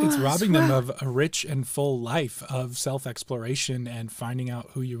 It's robbing them of a rich and full life of self-exploration and finding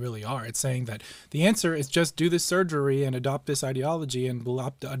out who you really are. It's saying that the answer is just do this surgery and adopt this ideology and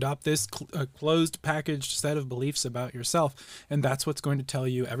adopt this closed packaged set of beliefs about yourself. And that's what's going to tell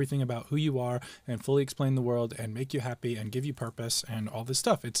you everything about who you are and fully explain the world and make you happy and give you purpose and all this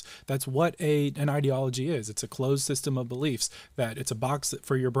stuff. That's what an ideology is. It's a closed system of beliefs, that it's a box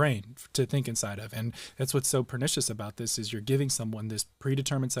for your brain to think inside of. And that's what's so pernicious about this, is you're giving someone this predetermined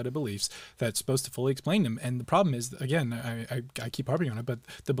set of beliefs that's supposed to fully explain them. And the problem is, again, I keep harping on it, but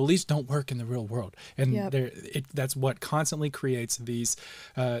the beliefs don't work in the real world. And that's what constantly creates these,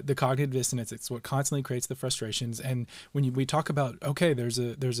 the cognitive dissonance. It's what constantly creates the frustrations. And when we talk about, okay, there's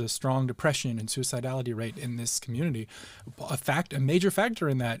a strong depression and suicidality rate in this community, a major factor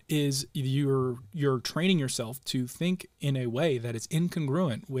in that is you're training yourself to think in a way that is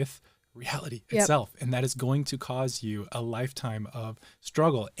incongruent with reality itself. And that is going to cause you a lifetime of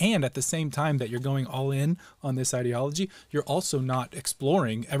struggle. And at the same time that you're going all in on this ideology, you're also not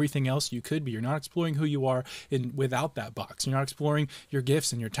exploring everything else you could be. You're not exploring who you are without that box. You're not exploring your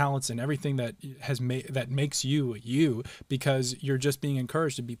gifts and your talents and everything that that makes you you, because you're just being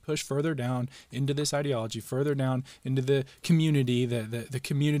encouraged to be pushed further down into this ideology, further down into the community, the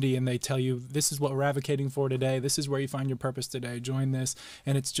community, and they tell you, this is what we're advocating for today. This is where you find your purpose today. Join this.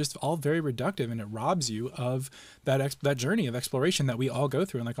 And it's just all very reductive, and it robs you of that journey of exploration that we all go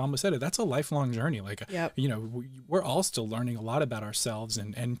through. And like Alma said, that's a lifelong journey. Like, you know, we're all still learning a lot about ourselves,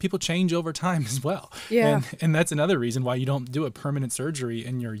 and people change over time as well. And that's another reason why you don't do a permanent surgery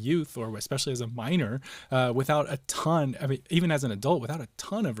in your youth, or especially as a minor, without a ton, I mean, even as an adult, without a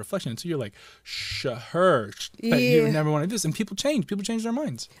ton of reflection. So you're like, that you never want to do this. And people change their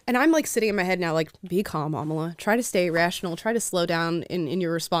minds. And I'm like sitting in my head now, like, be calm, Amala. Try to stay rational. Try to slow down in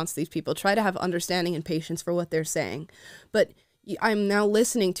your response to these people. Try to have understanding and patience for what they're saying. But I'm now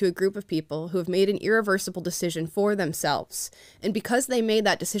listening to a group of people who have made an irreversible decision for themselves. And because they made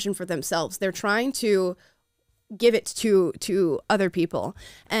that decision for themselves, they're trying to give it to other people.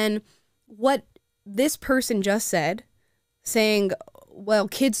 And what this person just said, saying, well,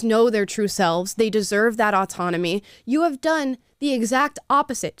 kids know their true selves, they deserve that autonomy, you have done the exact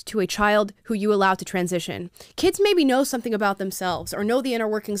opposite to a child who you allow to transition. Kids maybe know something about themselves or know the inner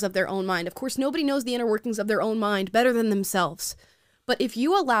workings of their own mind. Of course, nobody knows the inner workings of their own mind better than themselves. But if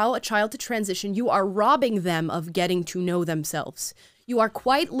you allow a child to transition, you are robbing them of getting to know themselves. You are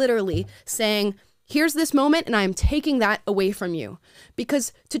quite literally saying, here's this moment, and I am taking that away from you.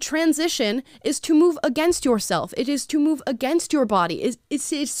 Because to transition is to move against yourself. It is to move against your body.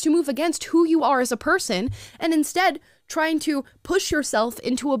 It's to move against who you are as a person, and instead trying to push yourself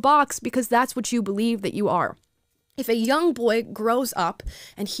into a box because that's what you believe that you are. If a young boy grows up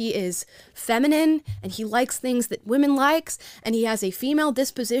and he is feminine and he likes things that women likes and he has a female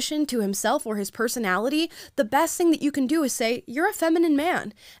disposition to himself or his personality, the best thing that you can do is say, you're a feminine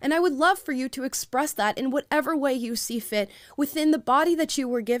man. And I would love for you to express that in whatever way you see fit within the body that you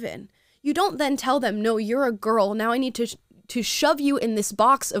were given. You don't then tell them, no, you're a girl. Now I need to shove you in this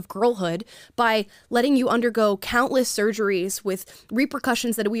box of girlhood by letting you undergo countless surgeries with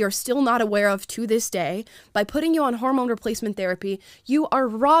repercussions that we are still not aware of to this day. By putting you on hormone replacement therapy, you are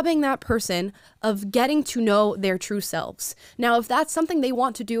robbing that person of getting to know their true selves. Now, if that's something they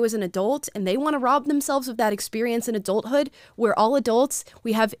want to do as an adult and they want to rob themselves of that experience in adulthood, we're all adults,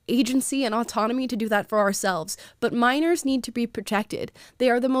 we have agency and autonomy to do that for ourselves. But minors need to be protected. They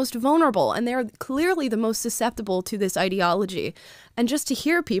are the most vulnerable, and they are clearly the most susceptible to this ideology. And just to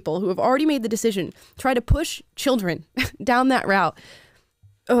hear people who have already made the decision try to push children down that route,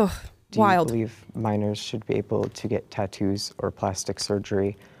 wild. Do you believe minors should be able to get tattoos or plastic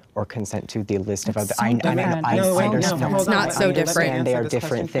surgery or consent to the list of other? I understand. It's not so different. And they are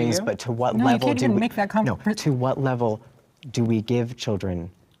different things, but to what level do we? To what level do we give children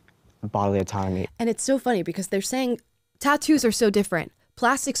bodily autonomy? And it's so funny because they're saying tattoos are so different.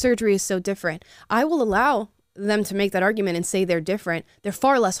 Plastic surgery is so different. I will allow them to make that argument and say they're different. They're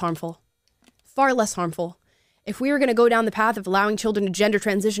far less harmful. Far less harmful. If we were going to go down the path of allowing children to gender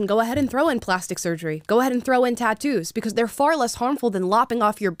transition, go ahead and throw in plastic surgery. Go ahead and throw in tattoos, because they're far less harmful than lopping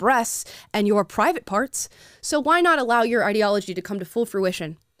off your breasts and your private parts. So why not allow your ideology to come to full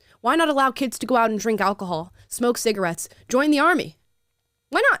fruition? Why not allow kids to go out and drink alcohol, smoke cigarettes, join the army?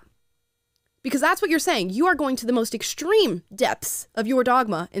 Why not? Because that's what you're saying. You are going to the most extreme depths of your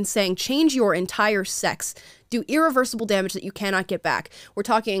dogma and saying change your entire sex, do irreversible damage that you cannot get back. We're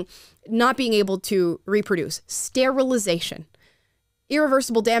talking not being able to reproduce, sterilization,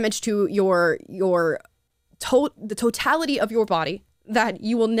 irreversible damage to the totality of your body that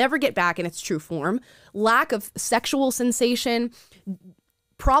you will never get back in its true form, lack of sexual sensation,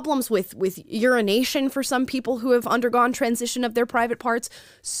 problems with urination for some people who have undergone transition of their private parts,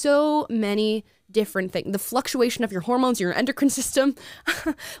 so many different things. The fluctuation of your hormones, your endocrine system.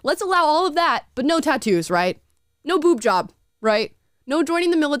 Let's allow all of that, but no tattoos, right? No boob job, right? No joining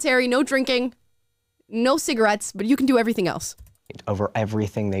the military, no drinking, no cigarettes, but you can do everything else. Over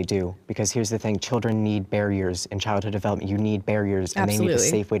everything they do, because here's the thing, children need barriers in childhood development. You need barriers, and Absolutely. they need a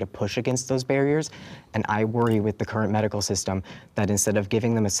safe way to push against those barriers. And I worry with the current medical system that instead of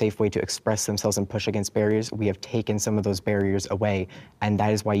giving them a safe way to express themselves and push against barriers, we have taken some of those barriers away. And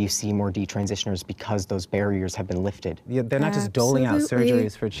that is why you see more detransitioners, because those barriers have been lifted. Yeah, they're not just doling out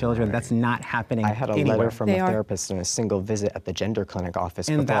surgeries for children. That's not happening I had a anywhere. letter from a therapist in a single visit at the gender clinic office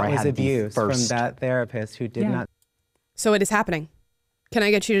And before that I was had abuse the first. from that therapist who did not. So it is happening. Can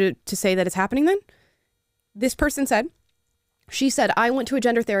I get you to say that it's happening then? This person said, she said, I went to a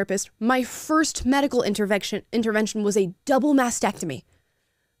gender therapist. My first medical intervention was a double mastectomy.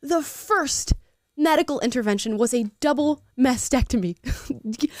 The first medical intervention was a double mastectomy.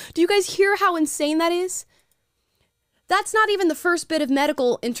 Do you guys hear how insane that is? That's not even the first bit of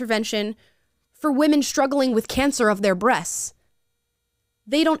medical intervention for women struggling with cancer of their breasts.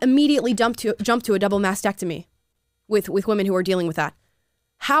 They don't immediately jump to a double mastectomy with women who are dealing with that.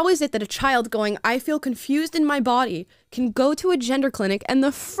 How is it that a child going, I feel confused in my body, can go to a gender clinic and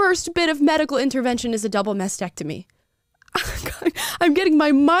the first bit of medical intervention is a double mastectomy? I'm getting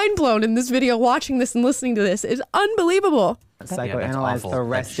my mind blown in this video, watching this and listening to this. It's unbelievable. Psychoanalyze the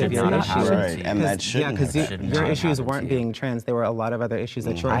rest of your issues. Right, and that shouldn't. Yeah, because your issues weren't being trans. There were a lot of other issues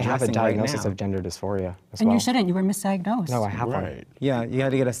that you're I have a addressing diagnosis right now. of gender dysphoria as And well. you shouldn't. You were misdiagnosed. No, I have one. Yeah, you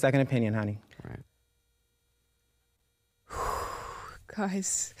had to get a second opinion, honey.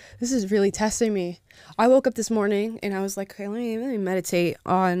 Guys, this is really testing me. I woke up this morning and I was like, okay, let me meditate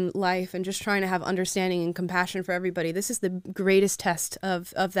on life and just trying to have understanding and compassion for everybody. This is the greatest test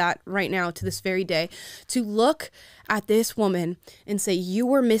of that right now to this very day. To look at this woman and say you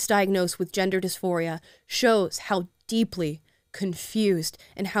were misdiagnosed with gender dysphoria shows how deeply confused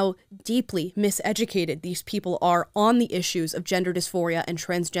and how deeply miseducated these people are on the issues of gender dysphoria and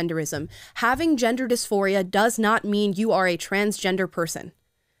transgenderism. Having gender dysphoria does not mean you are a transgender person.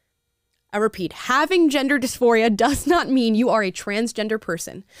 I repeat, having gender dysphoria does not mean you are a transgender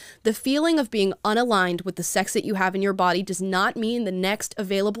person. The feeling of being unaligned with the sex that you have in your body does not mean the next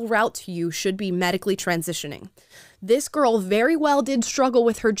available route to you should be medically transitioning. This girl very well did struggle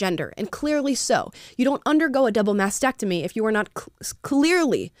with her gender, and clearly so. You don't undergo a double mastectomy if you are not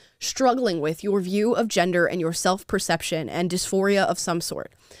clearly struggling with your view of gender and your self-perception and dysphoria of some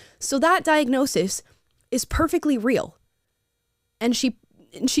sort. So that diagnosis is perfectly real. And she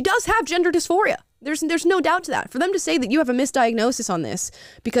does have gender dysphoria. There's no doubt to that. For them to say that you have a misdiagnosis on this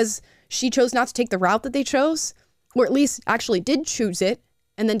because she chose not to take the route that they chose, or at least actually did choose it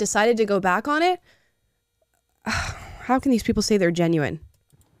and then decided to go back on it, how can these people say they're genuine?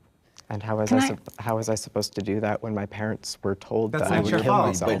 And how was I supposed to do that when my parents were told that I would kill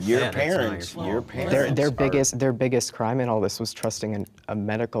myself? But your parents. Their biggest crime in all this was trusting in a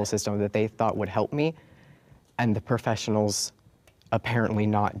medical system that they thought would help me, and the professionals apparently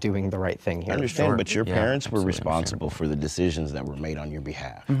not doing the right thing here. I understand, but your parents were responsible for the decisions that were made on your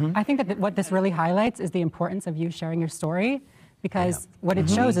behalf. I think that what this really highlights is the importance of you sharing your story, because what it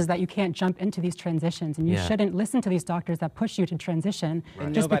shows is that you can't jump into these transitions, and you shouldn't listen to these doctors that push you to transition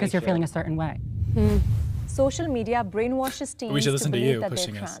just because you're feeling a certain way. Social media brainwashes teens we should listen to believe you that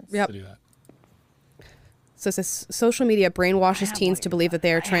pushing they're us trans. to do that. So it says social media brainwashes teens to believe that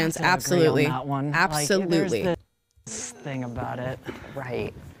they are trans. Absolutely. On that one. Absolutely. Like, there's this thing about it,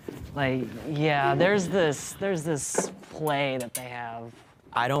 right? Like, yeah, there's this play that they have.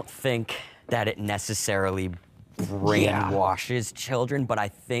 I don't think that it necessarily brainwashes children, but I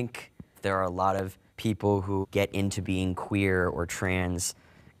think there are a lot of people who get into being queer or trans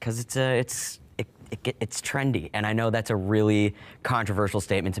because it it's trendy. And I know that's a really controversial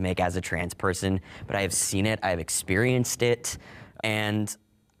statement to make as a trans person, but I have seen it, I have experienced it, and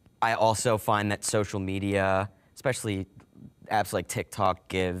I also find that social media, especially apps like TikTok,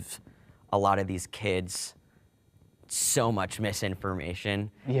 give a lot of these kids so much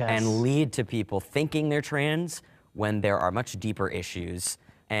misinformation and lead to people thinking they're trans when there are much deeper issues,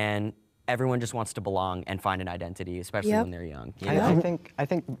 and everyone just wants to belong and find an identity, especially when they're young. You know? I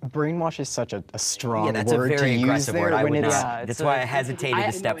think brainwash is such a strong that's word a very to use aggressive there word. I when would it's not. That's why I hesitated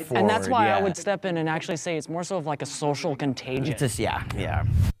to step forward. And that's why I would step in and actually say it's more so of like a social contagion. Just, yeah.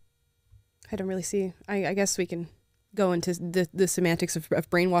 I don't really see. I guess we can go into the semantics of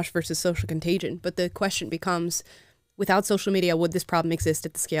brainwash versus social contagion, but the question becomes, without social media, would this problem exist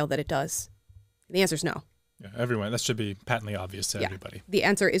at the scale that it does? And the answer is no. Yeah, everyone. That should be patently obvious to everybody. The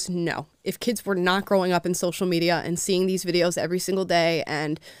answer is no. If kids were not growing up in social media and seeing these videos every single day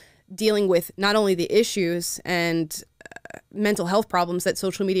and dealing with not only the issues and mental health problems that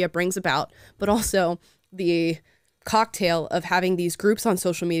social media brings about, but also the cocktail of having these groups on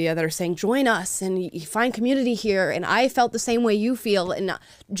social media that are saying, join us and you find community here, and I felt the same way you feel, and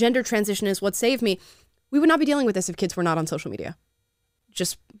gender transition is what saved me. We would not be dealing with this if kids were not on social media.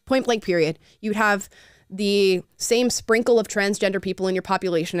 Just point blank period. You'd have the same sprinkle of transgender people in your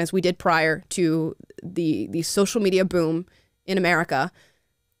population as we did prior to the social media boom in America,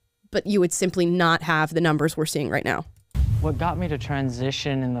 but you would simply not have the numbers we're seeing right now. What got me to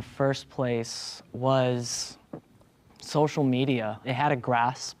transition in the first place was social media. It had a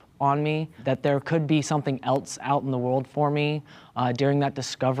grasp on me that there could be something else out in the world for me during that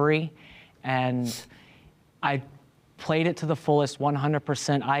discovery, and I played it to the fullest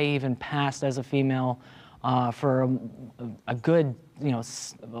 100%. I even passed as a female for a good,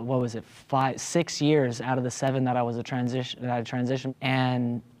 what was it, 6 years out of the 7 that I was transitioned.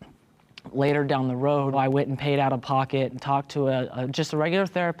 And later down the road, I went and paid out of pocket and talked to just a regular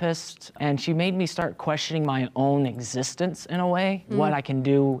therapist, and she made me start questioning my own existence in a way, what I can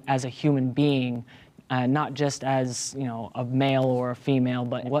do as a human being, not just as a male or a female,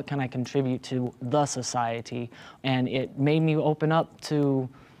 but what can I contribute to the society. And it made me open up to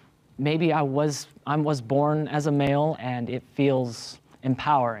maybe I was born as a male, and it feels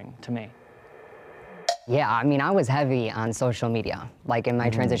empowering to me. Yeah, I mean, I was heavy on social media. Like in my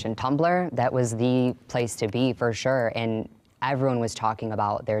transition, Tumblr, that was the place to be for sure. And everyone was talking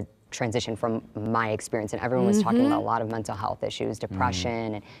about their transition from my experience, and everyone was talking about a lot of mental health issues,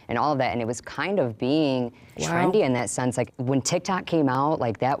 depression, and all of that. And it was kind of being trendy in that sense. Like when TikTok came out,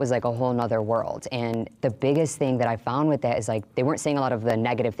 like that was like a whole nother world. And the biggest thing that I found with that is like they weren't saying a lot of the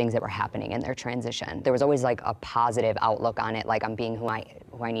negative things that were happening in their transition. There was always like a positive outlook on it, like I'm being who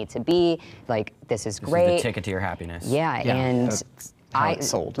I need to be, like this is great. This is the ticket to your happiness. Yeah. And I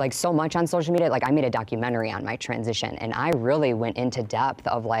sold like so much on social media. Like I made a documentary on my transition, and I really went into depth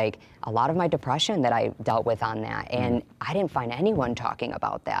of like a lot of my depression that I dealt with on that, and I didn't find anyone talking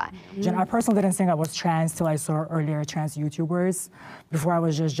about that. Jen, I personally didn't think I was trans till I saw earlier trans YouTubers. Before I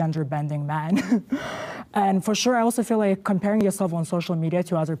was just gender bending man. And for sure, I also feel like comparing yourself on social media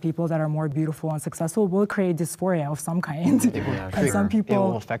to other people that are more beautiful and successful will create dysphoria of some kind. And some people, it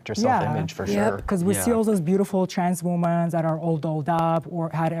will affect your self-image for sure. Because we see all those beautiful trans women that are all dolled up or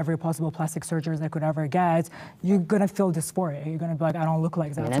had every possible plastic surgery they could ever get. You're gonna feel dysphoria. You're gonna be like, I don't look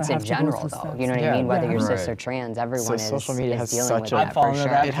like that. I mean, that's in general, though. You know what I mean? Whether you're cis or trans, everyone is social media has dealing with such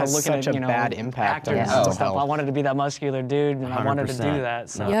that. It has such a bad impact on mental health. I wanted to be that muscular dude, and I wanted to do that.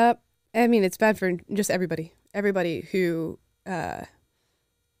 So. Yep. I mean, it's bad for just everybody. Everybody who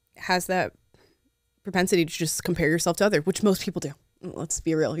has that propensity to just compare yourself to others, which most people do. Let's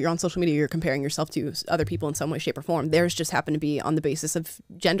be real. You're on social media, you're comparing yourself to other people in some way, shape, or form. Theirs just happen to be on the basis of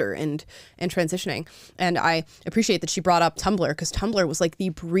gender and transitioning. And I appreciate that she brought up Tumblr, because Tumblr was like the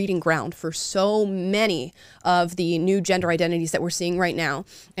breeding ground for so many of the new gender identities that we're seeing right now.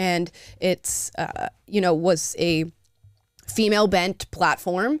 And it's, was a female bent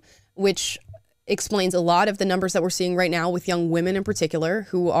platform, which explains a lot of the numbers that we're seeing right now with young women in particular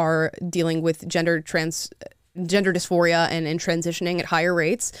who are dealing with gender dysphoria and transitioning at higher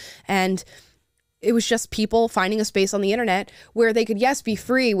rates. And it was just people finding a space on the internet where they could, yes, be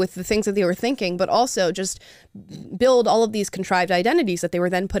free with the things that they were thinking, but also just build all of these contrived identities that they were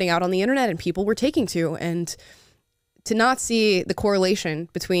then putting out on the internet and people were taking to. And to not see the correlation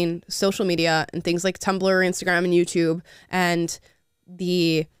between social media and things like Tumblr, Instagram, and YouTube, and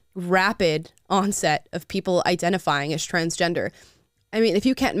the rapid onset of people identifying as transgender. I mean, if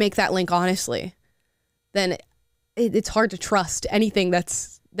you can't make that link honestly, then it's hard to trust anything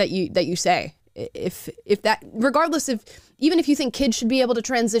that you say. if that, regardless of, even if you think kids should be able to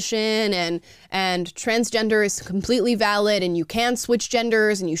transition and transgender is completely valid and you can switch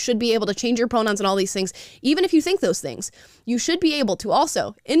genders and you should be able to change your pronouns and all these things, even if you think those things, you should be able to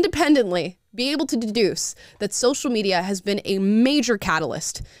also independently be able to deduce that social media has been a major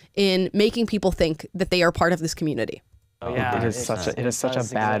catalyst in making people think that they are part of this community. Oh, yeah, it is such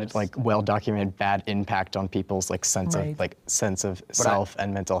a bad, like, well-documented bad impact on people's sense of self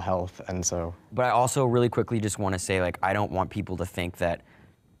and mental health, and so. But I also really quickly just want to say, I don't want people to think that,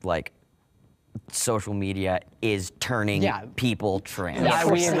 social media is turning people trans. Yeah,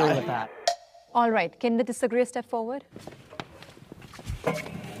 we agree with that. All right, can the disagree step forward?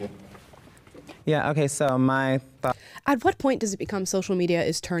 Yeah. Okay. So my thought. At what point does it become social media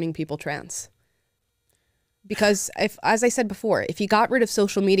is turning people trans? Because as I said before, if you got rid of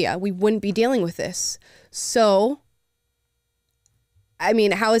social media, we wouldn't be dealing with this. So, I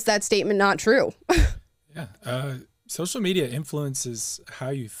mean, how is that statement not true? Yeah. Social media influences how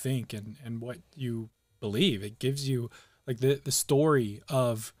you think and what you believe. It gives you the story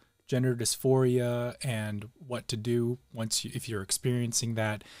of gender dysphoria and what to do if you're experiencing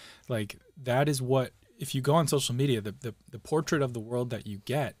that. That is what, if you go on social media, the portrait of the world that you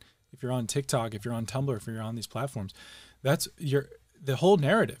get. If you're on TikTok, if you're on Tumblr, if you're on these platforms, that's the whole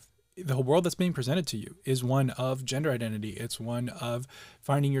narrative. The whole world that's being presented to you is one of gender identity. It's one of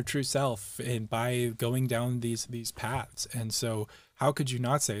finding your true self and by going down these paths. And so how could you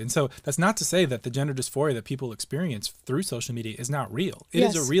not say? And so that's not to say that the gender dysphoria that people experience through social media is not real. It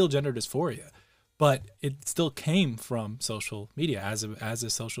is a real gender dysphoria, but it still came from social media as a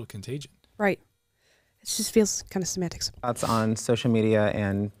social contagion. Right. It just feels kind of semantics. Thoughts on social media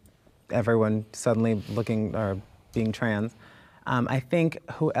and everyone suddenly looking or being trans. I think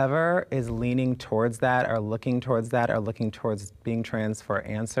whoever is leaning towards that or looking towards being trans for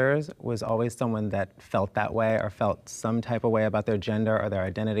answers was always someone that felt that way or felt some type of way about their gender or their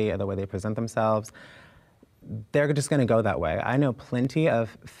identity or the way they present themselves. They're just going to go that way. I know plenty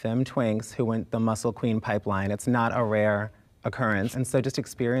of femme twinks who went the muscle queen pipeline. It's not a rare occurrence. And so just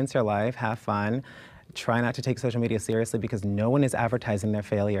experience your life, have fun. Try not to take social media seriously because no one is advertising their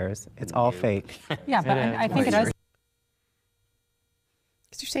failures. It's all fake. Yeah, but I think it does.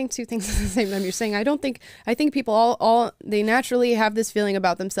 Because you're saying two things at the same time. You're saying, I think people they naturally have this feeling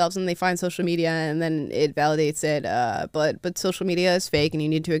about themselves and they find social media and then it validates it. But social media is fake and you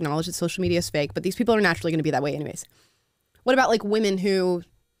need to acknowledge that social media is fake. But these people are naturally going to be that way anyways. What about women who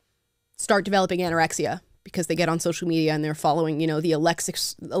start developing anorexia because they get on social media and they're following, the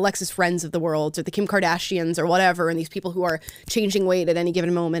Alexis Friends of the world or the Kim Kardashians or whatever, and these people who are changing weight at any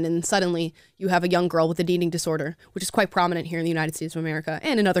given moment, and suddenly you have a young girl with an eating disorder, which is quite prominent here in the United States of America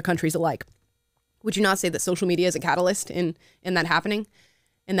and in other countries alike. Would you not say that social media is a catalyst in that happening?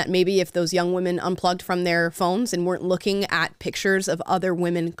 And that maybe if those young women unplugged from their phones and weren't looking at pictures of other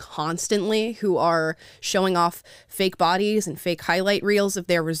women constantly who are showing off fake bodies and fake highlight reels of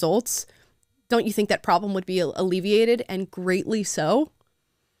their results, don't you think that problem would be alleviated, and greatly so?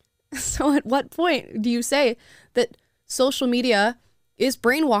 So at what point do you say that social media is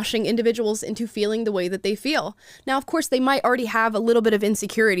brainwashing individuals into feeling the way that they feel? Now, of course, they might already have a little bit of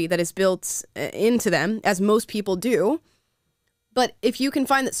insecurity that is built into them, as most people do. But if you can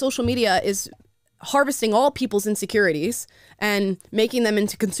find that social media is harvesting all people's insecurities and making them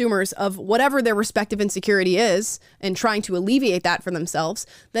into consumers of whatever their respective insecurity is and trying to alleviate that for themselves,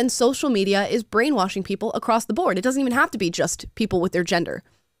 then social media is brainwashing people across the board. It doesn't even have to be just people with their gender.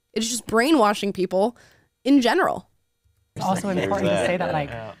 It's just brainwashing people in general. It's also important to say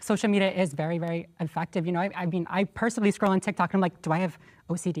that social media is very, very effective. I mean, I personally scroll on TikTok and I'm like, do I have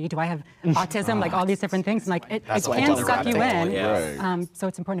OCD? Do I have autism? All these different things. And it can suck you in. Yeah. So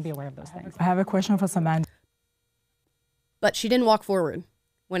it's important to be aware of those things. I have a question for Samantha. But she didn't walk forward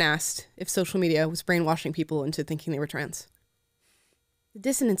when asked if social media was brainwashing people into thinking they were trans. The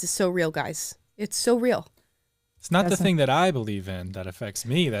dissonance is so real, guys. It's so real. It's not the thing that I believe in that affects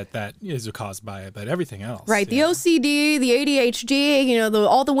me that is caused by it, but everything else. Right. The OCD, the ADHD,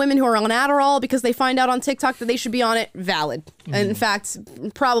 all the women who are on Adderall because they find out on TikTok that they should be on it, valid. Mm-hmm. And in fact,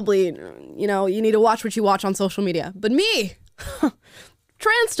 probably, you need to watch what you watch on social media. But me,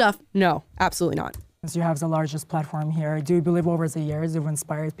 trans stuff, no, absolutely not. You have the largest platform here. Do you believe over the years you've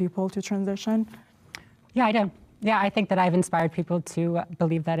inspired people to transition? Yeah, I do. Yeah, I think that I've inspired people to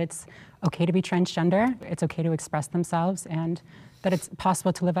believe that it's okay to be transgender, it's okay to express themselves, and that it's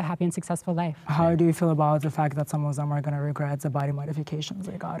possible to live a happy and successful life. How do you feel about the fact that some of them are going to regret the body modifications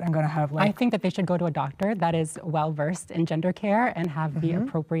they got and going to have I think that they should go to a doctor that is well-versed in gender care and have the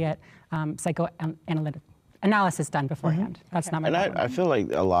appropriate psychoanalytic analysis done beforehand. That's not my problem. I feel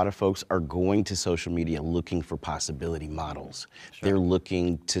like a lot of folks are going to social media looking for possibility models. They're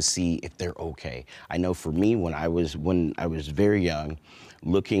looking to see if they're okay. I know for me, when I was very young,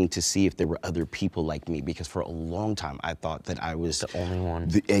 looking to see if there were other people like me, because for a long time I thought that I was the only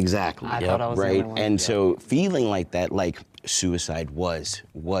one. Exactly. I thought I was the right. only one. And so feeling like that, like suicide was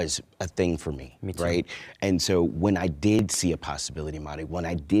a thing for me. Me too. Right. And so when I did see a possibility model, when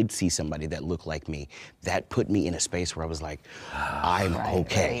I did see somebody that looked like me, that put me in a space where I was like, I'm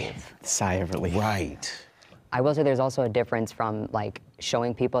okay. Sigh of relief. Right. I will say there's also a difference from like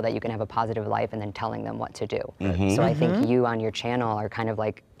showing people that you can have a positive life and then telling them what to do. Mhm. So I think you on your channel are kind of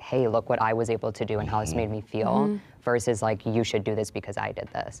like, hey, look what I was able to do and how this made me feel, versus like, you should do this because I did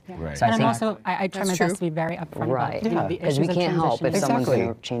this. Right. So I And think also, I try my best to be very upfront right. about the Because issues we of can't help if transition. someone's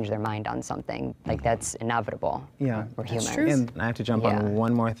going to change their mind on something. Like, that's inevitable. Yeah, We're that's humans. And I have to jump on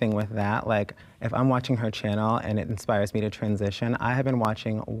one more thing with that. Like, if I'm watching her channel and it inspires me to transition, I have been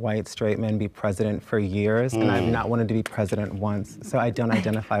watching white straight men be president for years, and I've not wanted to be president once. So I don't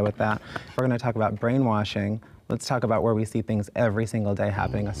identify with that. If we're going to talk about brainwashing, let's talk about where we see things every single day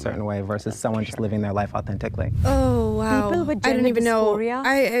happening a certain way versus someone just living their life authentically. Oh, wow. People with I didn't gender even know.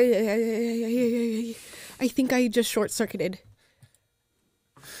 dysphoria? I think I just short-circuited.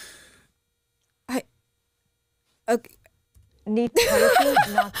 Okay. Need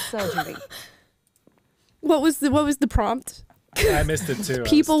therapy, not surgery. What was the prompt? I missed it too.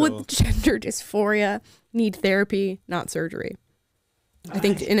 People with gender dysphoria need therapy, not surgery. I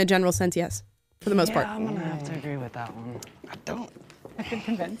think in a general sense, yes. For the most part. I'm gonna have to agree with that one. I don't. I've been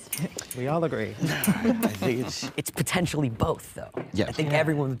convinced. We all agree. I think it's potentially both, though. Yes. I think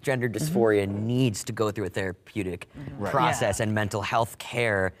everyone with gender dysphoria needs to go through a therapeutic process and mental health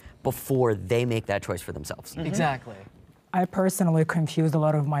care before they make that choice for themselves. Exactly. I personally confused a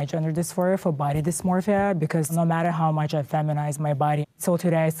lot of my gender dysphoria for body dysmorphia because no matter how much I feminize my body, till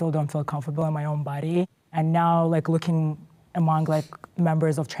today I still don't feel comfortable in my own body. And now, like, looking among like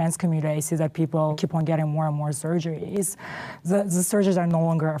members of trans community, I see that people keep on getting more and more surgeries. The surgeries are no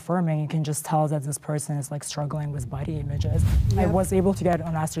longer affirming. You can just tell that this person is like struggling with body images. I was able to get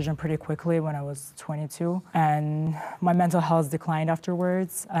on estrogen pretty quickly when I was 22, and my mental health declined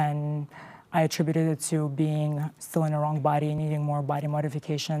afterwards, and I attributed it to being still in the wrong body, needing more body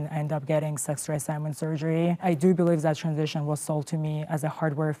modification. I ended up getting sex reassignment surgery. I do believe that transition was sold to me as a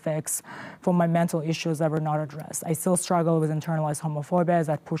hardware fix for my mental issues that were not addressed. I still struggle with internalized homophobia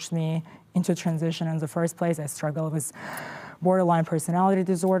that pushed me into transition in the first place. I struggle with borderline personality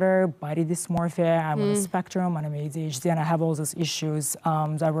disorder, body dysmorphia. I'm on a spectrum, and I'm ADHD, and I have all those issues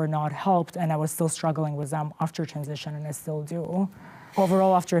that were not helped, and I was still struggling with them after transition, and I still do.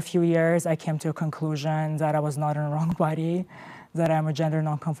 Overall, after a few years, I came to a conclusion that I was not in the wrong body, that I'm a gender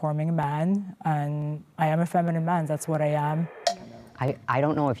non-conforming man, and I am a feminine man. That's what I am. I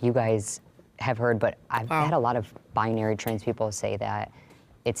don't know if you guys have heard, but I've had a lot of binary trans people say that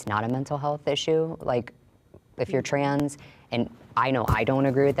it's not a mental health issue. Like, if you're trans, and I know I don't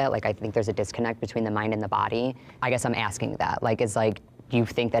agree with that. Like, I think there's a disconnect between the mind and the body. I guess I'm asking that. Like, it's like, do you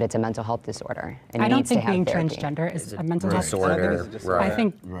think that it's a mental health disorder? And I don't needs to think have being therapy? transgender is a mental health disorder. disorder. I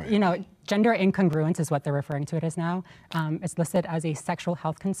think, you know, gender incongruence is what they're referring to it as now. It's listed as a sexual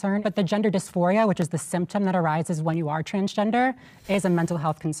health concern, but the gender dysphoria, which is the symptom that arises when you are transgender, is a mental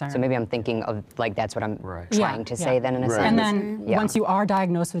health concern. So maybe I'm thinking of, like, that's what I'm trying to say then in a sense. And then once you are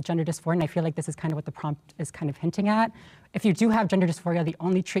diagnosed with gender dysphoria, and I feel like this is kind of what the prompt is kind of hinting at, if you do have gender dysphoria, the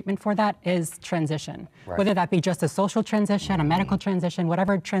only treatment for that is transition. Whether that be just a social transition, a medical transition,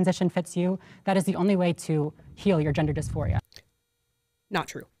 whatever transition fits you, that is the only way to heal your gender dysphoria. Not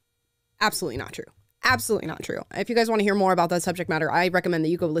true. Absolutely not true. Absolutely not true. If you guys want to hear more about that subject matter, I recommend that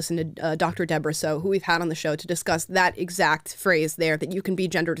you go listen to Dr. Deborah So, who we've had on the show to discuss that exact phrase there, that you can be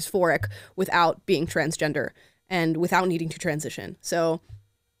gender dysphoric without being transgender and without needing to transition. So,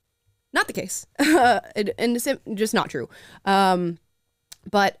 not the case. And just not true.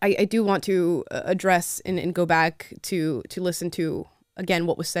 But I do want to address and go back to listen to, again,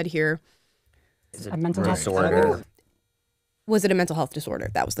 what was said here. Is it a mental health disorder? Was it a mental health disorder?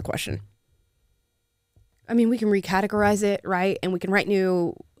 That was the question. I mean, we can recategorize it, right? And we can write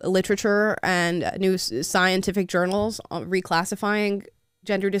new literature and new scientific journals on reclassifying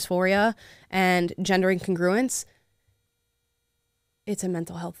gender dysphoria and gender incongruence. It's a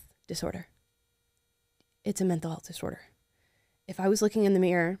mental health disorder. It's a mental health disorder. If I was looking in the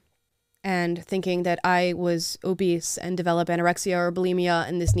mirror and thinking that I was obese and develop anorexia or bulimia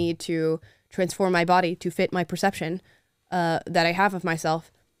and this need to transform my body to fit my perception that I have of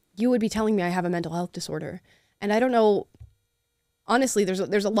myself, you would be telling me I have a mental health disorder. And I don't know, honestly,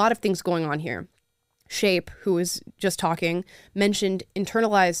 there's a lot of things going on here. Shape, who was just talking, mentioned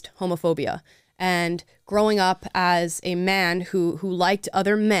internalized homophobia and growing up as a man who liked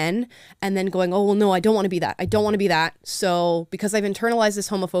other men and then going, oh, well, no, I don't want to be that. I don't want to be that. So because I've internalized this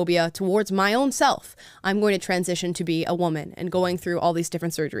homophobia towards my own self, I'm going to transition to be a woman and going through all these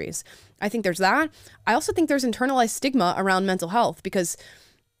different surgeries. I think there's that. I also think there's internalized stigma around mental health because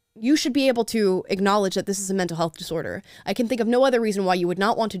you should be able to acknowledge that this is a mental health disorder. I can think of no other reason why you would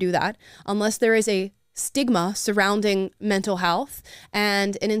not want to do that unless there is a stigma surrounding mental health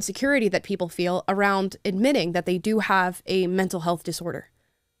and an insecurity that people feel around admitting that they do have a mental health disorder.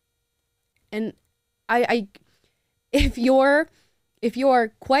 And if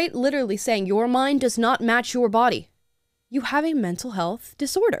you're quite literally saying your mind does not match your body, you have a mental health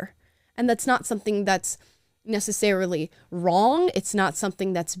disorder. And that's not something that's necessarily wrong. It's not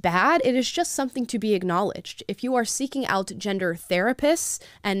something that's bad. It is just something to be acknowledged. If you are seeking out gender therapists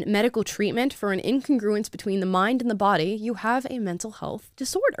and medical treatment for an incongruence between the mind and the body, you have a mental health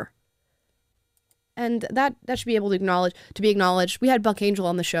disorder. And that should be able to be acknowledged. We had Buck Angel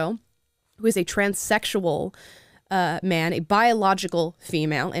on the show, who is a transsexual man, a biological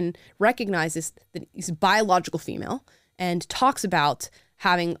female, and recognizes that he's a biological female and talks about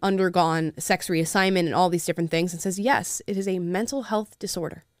having undergone sex reassignment and all these different things and says, yes, it is a mental health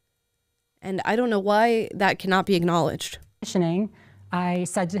disorder. And I don't know why that cannot be acknowledged. I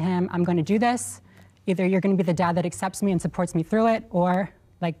said to him, I'm going to do this. Either you're going to be the dad that accepts me and supports me through it, or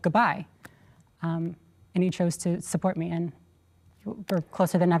like, goodbye. And he chose to support me, and we're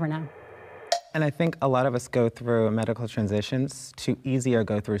closer than ever now. And I think a lot of us go through medical transitions to easier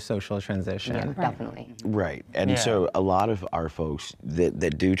go through social transition. Yeah, definitely. Right. And so a lot of our folks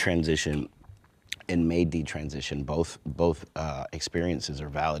that do transition and may detransition, both experiences are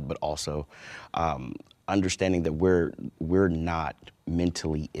valid, but also understanding that we're not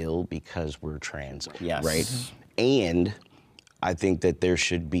mentally ill because we're trans. Yes. Right? And I think that there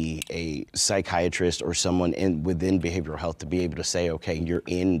should be a psychiatrist or someone within behavioral health to be able to say, okay, you're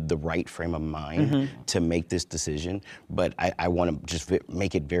in the right frame of mind to make this decision. But I want to just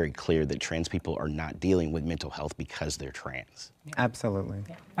make it very clear that trans people are not dealing with mental health because they're trans. Absolutely.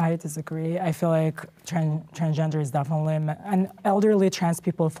 I disagree. I feel like transgender is definitely, and elderly trans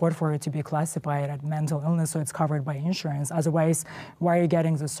people afford for it to be classified as mental illness, so it's covered by insurance. Otherwise, why are you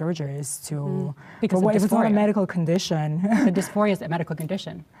getting the surgeries to? Because if it's not a medical condition. The dysphoria is a medical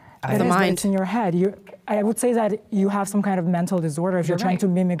condition. It's in your head. I would say that you have some kind of mental disorder if you're trying to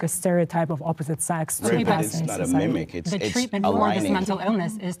mimic a stereotype of opposite sex. Right, but it's not a mimic. It's the treatment aligning. for this mental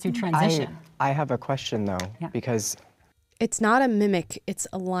illness is to transition. I have a question though, because it's not a mimic, it's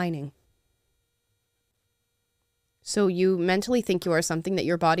aligning. So you mentally think you are something that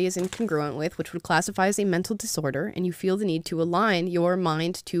your body is incongruent with, which would classify as a mental disorder, and you feel the need to align your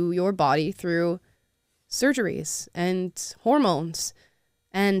mind to your body through surgeries and hormones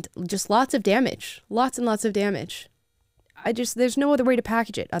and just lots of damage, lots and lots of damage. There's no other way to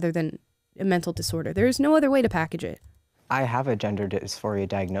package it other than a mental disorder. There's no other way to package it. I have a gender dysphoria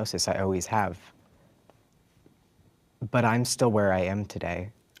diagnosis, I always have. But I'm still where I am today.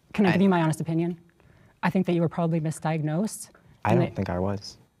 Can I give you my honest opinion? I think that you were probably misdiagnosed. I don't think I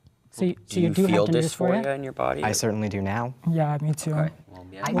was. So you do feel have dysphoria in your body? I certainly do now. Yeah, me too. Okay. Well,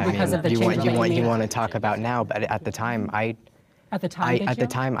 yeah. Because of the you want to talk about now, but at the time, At the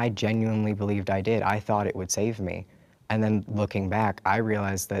time, I genuinely believed I did. I thought it would save me. And then looking back, I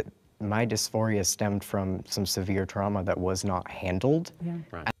realized that my dysphoria stemmed from some severe trauma that was not handled. Yeah.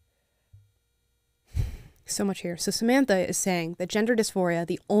 Right. So much here. So Samantha is saying that gender dysphoria,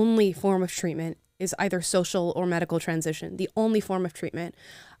 the only form of treatment is either social or medical transition, the only form of treatment.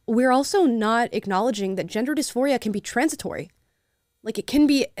 We're also not acknowledging that gender dysphoria can be transitory. Like it can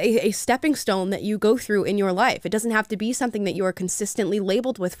be a stepping stone that you go through in your life. It doesn't have to be something that you are consistently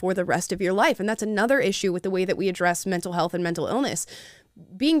labeled with for the rest of your life. And that's another issue with the way that we address mental health and mental illness.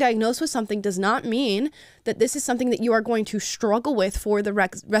 Being diagnosed with something does not mean that this is something that you are going to struggle with for the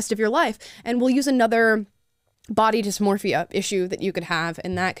rest of your life. And we'll use another body dysmorphia issue that you could have,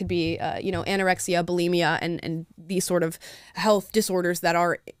 and that could be, anorexia, bulimia, and these sort of health disorders that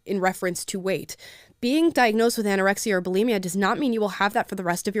are in reference to weight. Being diagnosed with anorexia or bulimia does not mean you will have that for the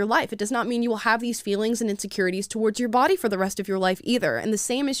rest of your life. It does not mean you will have these feelings and insecurities towards your body for the rest of your life either. And the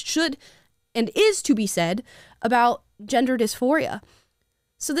same is to be said about gender dysphoria.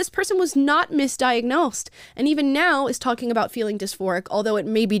 So this person was not misdiagnosed, and even now is talking about feeling dysphoric, although it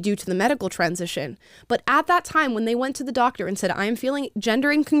may be due to the medical transition. But at that time, when they went to the doctor and said, I am feeling gender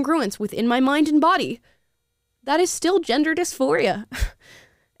incongruence within my mind and body, that is still gender dysphoria.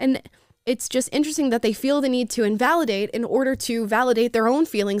 And it's just interesting that they feel the need to invalidate in order to validate their own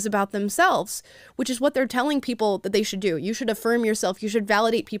feelings about themselves, which is what they're telling people that they should do. You should affirm yourself. You should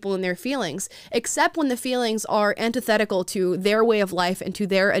validate people in their feelings, except when the feelings are antithetical to their way of life and to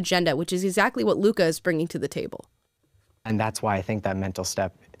their agenda, which is exactly what Luca is bringing to the table. And that's why I think that mental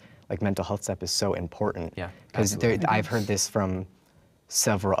health step is so important. Yeah, because I've heard this from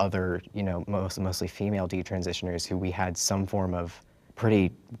several other, mostly female detransitioners who we had some form of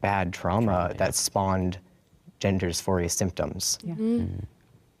pretty bad trauma that spawned gender dysphoria symptoms. Yeah.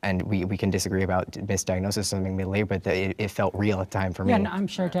 And we can disagree about misdiagnosis or something later, but it felt real at the time for me. Yeah, no, I'm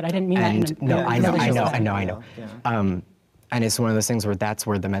sure it did. I didn't mean that. I know. And it's one of those things where that's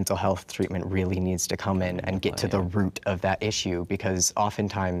where the mental health treatment really needs to come in and get to the root of that issue, because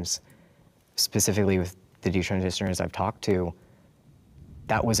oftentimes, specifically with the detransitioners I've talked to,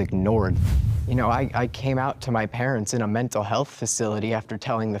 that was ignored. I came out to my parents in a mental health facility after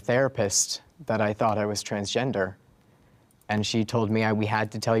telling the therapist that I thought I was transgender. And she told me we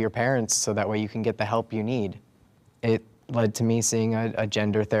had to tell your parents so that way you can get the help you need. It led to me seeing a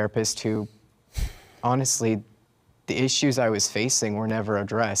gender therapist who, honestly, the issues I was facing were never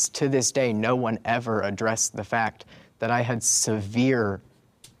addressed. To this day, no one ever addressed the fact that I had severe,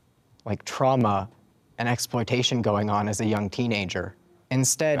 trauma and exploitation going on as a young teenager.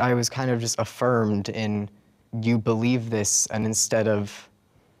 Instead, I was kind of just affirmed in, you believe this, and instead of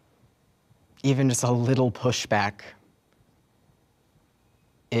even just a little pushback,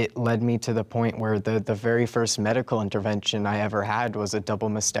 it led me to the point where the very first medical intervention I ever had was a double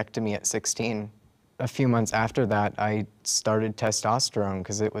mastectomy at 16. A few months after that, I started testosterone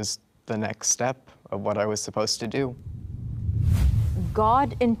because it was the next step of what I was supposed to do.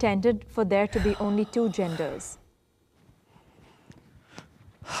 God intended for there to be only two genders.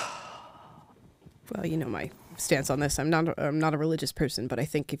 Well, my stance on this, I'm not a religious person, but I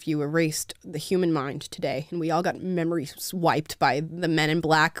think if you erased the human mind today and we all got memories wiped by the Men in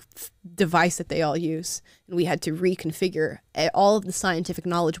Black device that they all use, and we had to reconfigure all of the scientific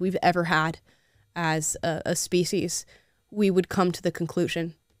knowledge we've ever had as a species, we would come to the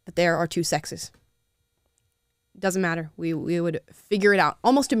conclusion that there are two sexes. It doesn't matter. We would figure it out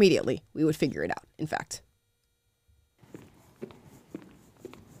almost immediately. We would figure it out, in fact.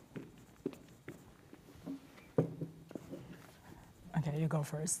 Okay, you go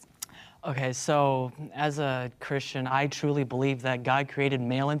first. Okay, so as a Christian, I truly believe that God created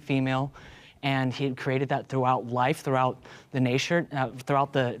male and female, and he had created that throughout life, throughout the nature,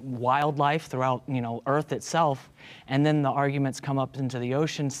 throughout the wildlife, throughout, Earth itself. And then the arguments come up into the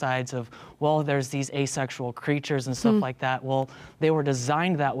ocean sides of, well, there's these asexual creatures and stuff like that. Well, they were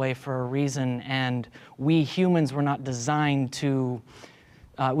designed that way for a reason, and we humans were not designed to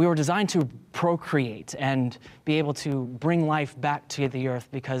we were designed to procreate and be able to bring life back to the earth,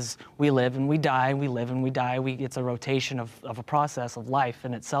 because we live and we die, we live and we die. It's a rotation of a process of life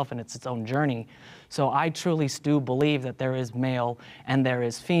in itself, and it's its own journey. So I truly do believe that there is male and there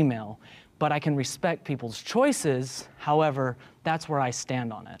is female, but I can respect people's choices. However, that's where I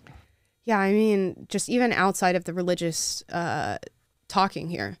stand on it. Yeah, I mean, just even outside of the religious talking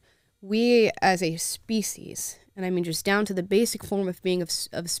here, we as a species, and I mean just down to the basic form of being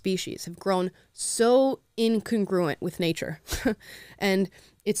of species, have grown so incongruent with nature. And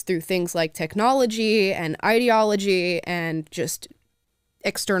it's through things like technology and ideology and just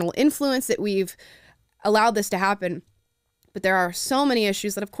external influence that we've allowed this to happen. But there are so many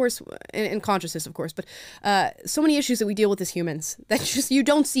issues that, of course, in consciousness, of course, but so many issues that we deal with as humans that just you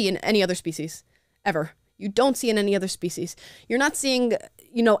don't see in any other species, ever. You don't see in any other species. You're not seeing,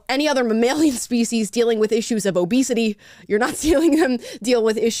 any other mammalian species dealing with issues of obesity. You're not seeing them deal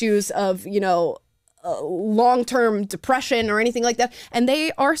with issues of, long-term depression or anything like that. And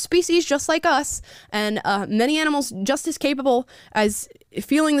they are species just like us, and many animals just as capable as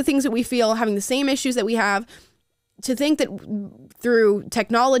feeling the things that we feel, having the same issues that we have. To think that through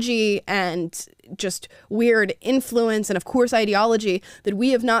technology and just weird influence and, of course, ideology, that we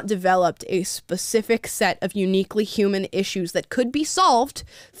have not developed a specific set of uniquely human issues that could be solved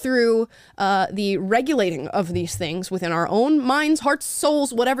through the regulating of these things within our own minds, hearts,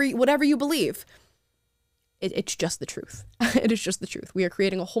 souls, whatever you believe. It's just the truth. It is just the truth. We are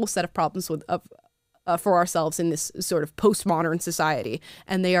creating a whole set of problems for ourselves in this sort of postmodern society,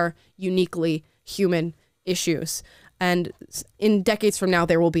 and they are uniquely human issues, and in decades from now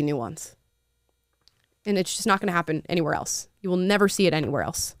there will be new ones, and it's just not going to happen anywhere else. You will never see it anywhere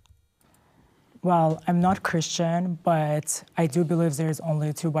else. Well, I'm not Christian, but I do believe there's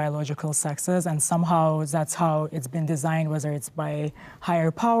only two biological sexes, and somehow that's how it's been designed, whether it's by higher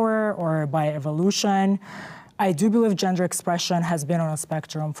power or by evolution. I do believe gender expression has been on a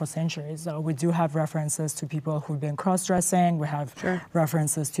spectrum for centuries. We do have references to people who've been cross-dressing. We have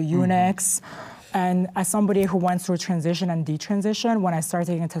references to eunuchs. And as somebody who went through transition and detransition, when I started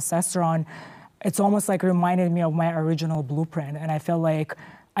taking testosterone, it's almost like reminded me of my original blueprint. And I feel like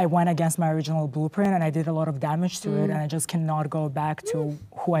I went against my original blueprint and I did a lot of damage to it. And I just cannot go back to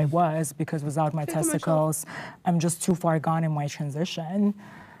who I was, because without my testicles, I'm just too far gone in my transition.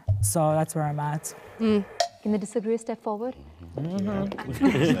 So that's where I'm at. Can they disagree a step forward?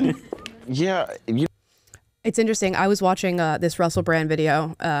 Yeah. It's interesting. I was watching this Russell Brand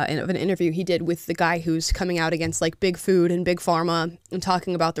video of an interview he did with the guy who's coming out against like big food and big pharma and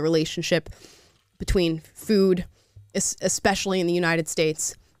talking about the relationship between food, especially in the United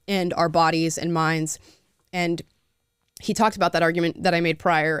States, and our bodies and minds. And he talked about that argument that I made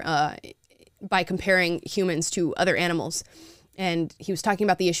prior by comparing humans to other animals. And he was talking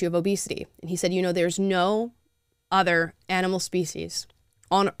about the issue of obesity. And he said, you know, there's no other animal species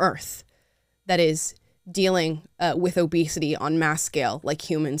on Earth that is dealing with obesity on mass scale like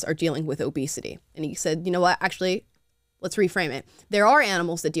humans are dealing with obesity. And he said, you know what, actually, let's reframe it. There are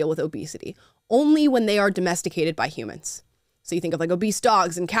animals that deal with obesity only when they are domesticated by humans. So you think of like obese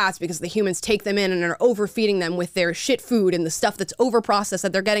dogs and cats because the humans take them in and are overfeeding them with their shit food and the stuff that's overprocessed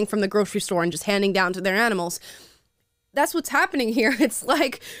that they're getting from the grocery store and just handing down to their animals. That's what's happening here. It's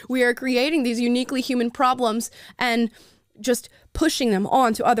like we are creating these uniquely human problems and just pushing them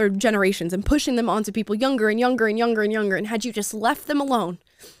on to other generations and pushing them on to people younger and younger and younger and younger. And had you just left them alone,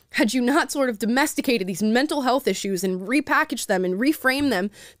 had you not sort of domesticated these mental health issues and repackaged them and reframe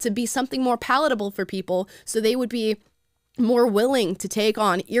them to be something more palatable for people so they would be more willing to take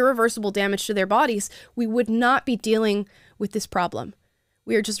on irreversible damage to their bodies, we would not be dealing with this problem.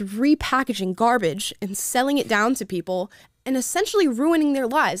 We are just repackaging garbage and selling it down to people and essentially ruining their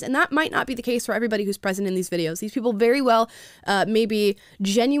lives. And that might not be the case for everybody who's present in these videos. These people very well may be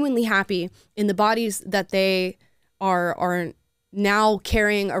genuinely happy in the bodies that they are now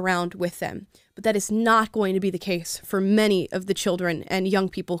carrying around with them. But that is not going to be the case for many of the children and young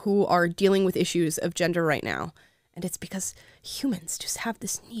people who are dealing with issues of gender right now. And it's because humans just have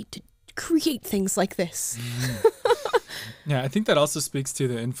this need to create things like this. Yeah, I think that also speaks to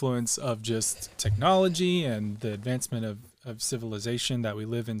the influence of just technology and the advancement of civilization, that we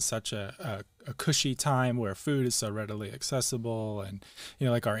live in such a cushy time where food is so readily accessible. And, you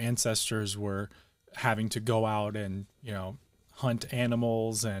know, like our ancestors were having to go out and, you know, hunt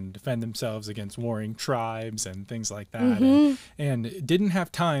animals and defend themselves against warring tribes and things like that. And didn't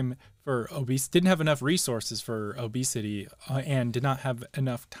have time for didn't have enough resources for obesity and did not have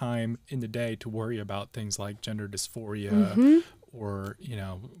enough time in the day to worry about things like gender dysphoria or, you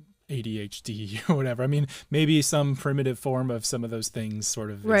know, ADHD or whatever. I mean, maybe some primitive form of some of those things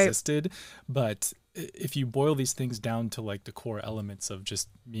sort of existed, but if you boil these things down to like the core elements of just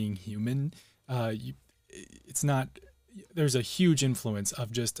being human, it's not, there's a huge influence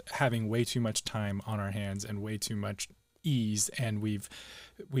of just having way too much time on our hands and way too much ease, and we've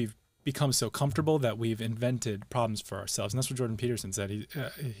become so comfortable that we've invented problems for ourselves. And that's what Jordan Peterson said.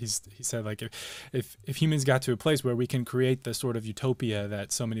 He said, like, if humans got to a place where we can create the sort of utopia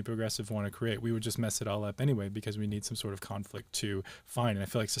that so many progressives want to create, we would just mess it all up anyway, because we need some sort of conflict to find. And I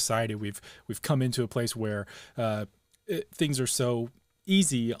feel like society, we've come into a place where things are so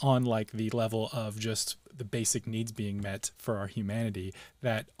easy on like the level of just the basic needs being met for our humanity,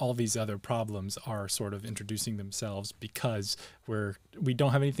 that all these other problems are sort of introducing themselves because we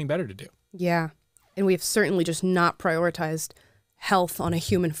don't have anything better to do. Yeah. And we have certainly just not prioritized health on a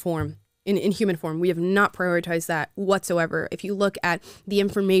human form. In human form, we have not prioritized that whatsoever. If you look at the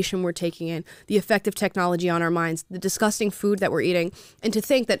information we're taking in, the effect of technology on our minds, the disgusting food that we're eating, and to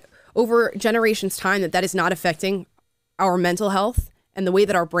think that over generations' time that is not affecting our mental health and the way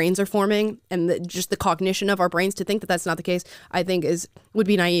that our brains are forming and just the cognition of our brains, to think that that's not the case, I think would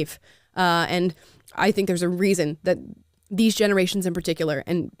be naive. And I think there's a reason that these generations in particular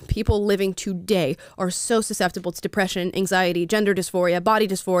and people living today are so susceptible to depression, anxiety, gender dysphoria, body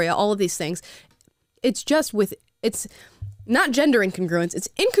dysphoria, all of these things. It's not gender incongruence, it's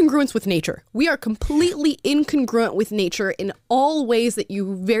incongruence with nature. We are completely incongruent with nature in all ways that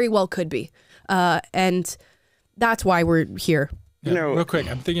you very well could be. And that's why we're here. Yeah, real quick,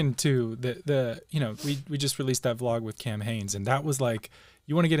 I'm thinking too that we just released that vlog with Cam Haines, and that was like,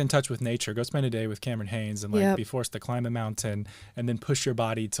 you want to get in touch with nature, go spend a day with Cameron Haines and like be forced to climb a mountain and then push your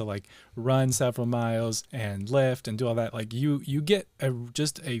body to like run several miles and lift and do all that. Like you get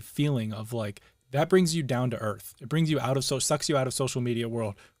just a feeling of like, that brings you down to earth. It brings you out of sucks you out of social media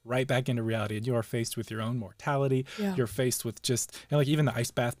world right back into reality, and you are faced with your own mortality. You're faced with just, and like even the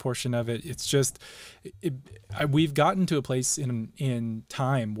ice bath portion of it, it's just, we've gotten to a place in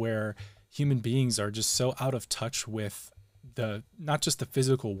time where human beings are just so out of touch with not just the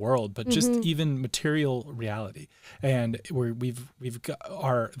physical world, but just even material reality. And we've got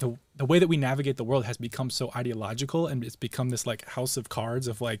the way that we navigate the world has become so ideological, and it's become this like house of cards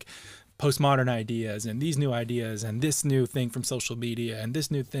of like postmodern ideas and these new ideas and this new thing from social media and this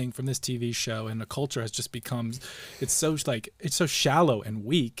new thing from this TV show, and the culture has just become, it's so shallow and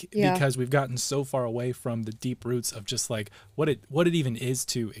weak because we've gotten so far away from the deep roots of just like what it even is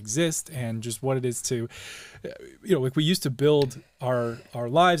to exist, and just what it is to, you know, like we used to build our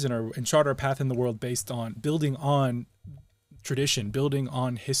lives and chart our path in the world based on building on tradition, building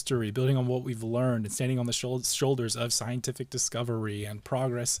on history, building on what we've learned, and standing on the shoulders of scientific discovery and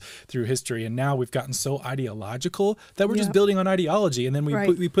progress through history. And now we've gotten so ideological that we're just building on ideology, and then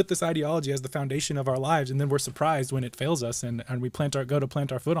we put this ideology as the foundation of our lives, and then we're surprised when it fails us, and we go to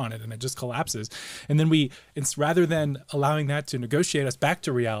plant our foot on it, and it just collapses. And then it's rather than allowing that to negotiate us back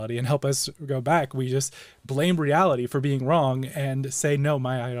to reality and help us go back, we just blame reality for being wrong and say, no,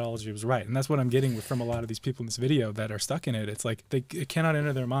 my ideology was right. And that's what I'm getting from a lot of these people in this video that are stuck in it. It's like it cannot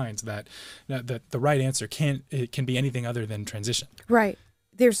enter their minds that the right answer can be anything other than transition. Right.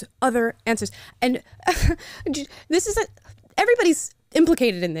 There's other answers. And everybody's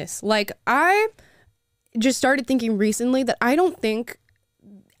implicated in this. Like, I just started thinking recently that I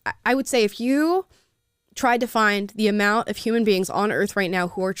would say if you tried to find the amount of human beings on Earth right now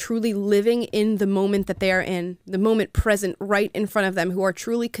who are truly living in the moment that they are in, the moment present right in front of them, who are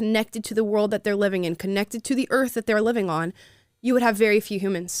truly connected to the world that they're living in, connected to the Earth that they're living on, you would have very few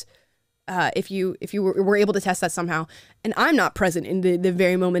humans if you were able to test that somehow. And I'm not present in the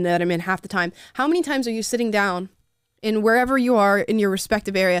very moment that I'm in half the time. How many times are you sitting down in wherever you are in your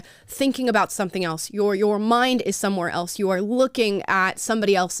respective area, thinking about something else? Your mind is somewhere else. You are looking at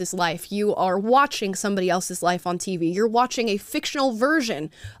somebody else's life. You are watching somebody else's life on TV. You're watching a fictional version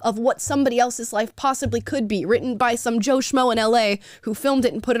of what somebody else's life possibly could be, written by some Joe Schmo in LA who filmed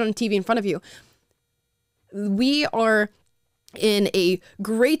it and put it on TV in front of you. We are in a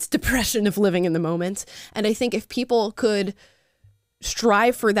great depression of living in the moment. And I think if people could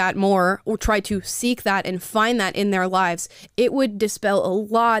strive for that more, or try to seek that and find that in their lives, it would dispel a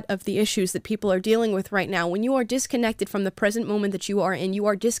lot of the issues that people are dealing with right now. When you are disconnected from the present moment that you are in, you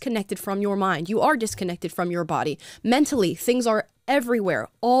are disconnected from your mind, you are disconnected from your body. Mentally, things are everywhere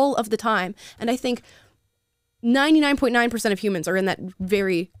all of the time. And I think 99.9% of humans are in that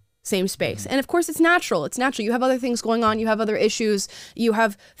very same space. And of course, it's natural. It's natural. You have other things going on. You have other issues. You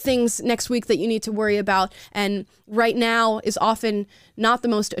have things next week that you need to worry about. And right now is often not the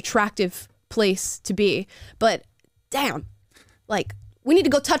most attractive place to be. But damn, like, we need to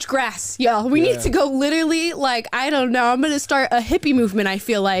go touch grass, y'all. We need to go literally, like, I don't know. I'm going to start a hippie movement, I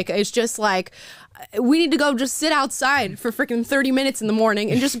feel like. It's just like, we need to go just sit outside for freaking 30 minutes in the morning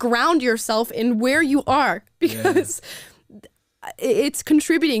and just ground yourself in where you are, because it's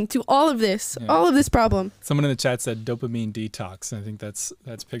contributing to all of this problem. Someone in the chat said dopamine detox, and I think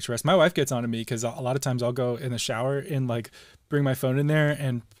that's picturesque. My wife gets on to me because a lot of times I'll go in the shower and like bring my phone in there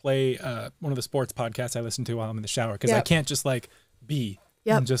and play one of the sports podcasts I listen to while I'm in the shower, because I can't just like be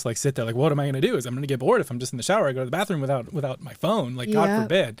and just like sit there. Like, what am I going to do? I'm going to get bored if I'm just in the shower. I go to the bathroom without my phone, like God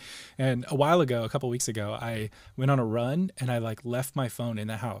forbid. And a couple weeks ago, I went on a run and I like left my phone in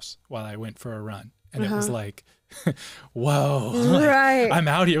the house while I went for a run. And it was like, whoa, like, I'm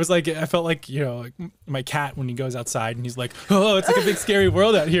out here. It was like, I felt like, you know, like my cat when he goes outside and he's like, oh, it's like a big scary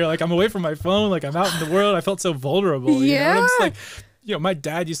world out here. Like, I'm away from my phone. Like, I'm out in the world. I felt so vulnerable. You know? And I'm just like, you know, my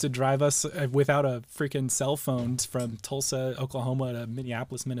dad used to drive us without a freaking cell phone from Tulsa, Oklahoma to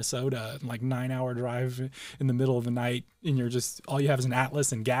Minneapolis, Minnesota, like 9-hour drive in the middle of the night. And you're just, all you have is an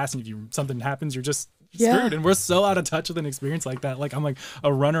atlas and gas. And if something happens, you're just screwed. And we're so out of touch with an experience like that. Like, I'm like,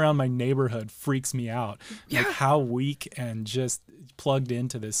 a run around my neighborhood freaks me out. Like, how weak and just plugged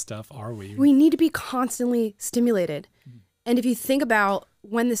into this stuff are we? We need to be constantly stimulated. And if you think about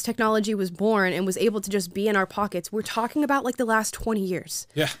when this technology was born and was able to just be in our pockets, we're talking about like the last 20 years.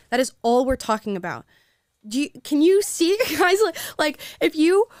 Yeah. That is all we're talking about. Can you see, guys, like if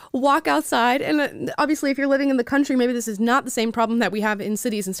you walk outside, and obviously if you're living in the country, maybe this is not the same problem that we have in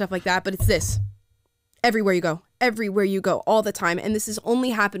cities and stuff like that, but it's this. Everywhere you go, all the time. And this has only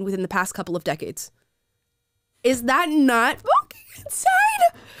happened within the past couple of decades. Is that not fucking insane?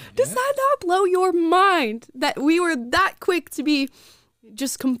 Does that not blow your mind that we were that quick to be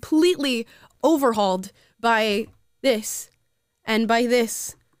just completely overhauled by this and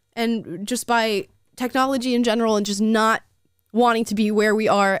just by technology in general, and just not wanting to be where we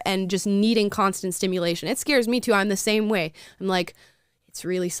are and just needing constant stimulation. It scares me too. I'm the same way. I'm like, it's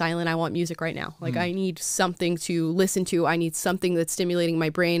really silent. I want music right now. Like I need something to listen to. I need something that's stimulating my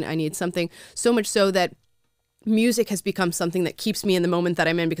brain. I need something, so much so that music has become something that keeps me in the moment that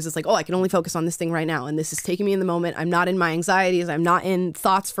I'm in, because it's like, oh, I can only focus on this thing right now. And this is taking me in the moment. I'm not in my anxieties. I'm not in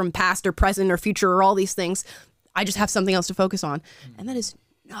thoughts from past or present or future or all these things. I just have something else to focus on. And that is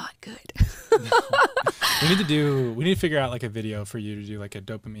not good. We need to figure out like a video for you to do like a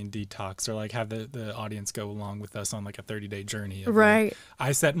dopamine detox, or like have the audience go along with us on like a 30-day journey. Of, right. Like,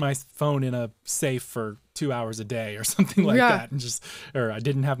 I set my phone in a safe for 2 hours a day or something like that. And or I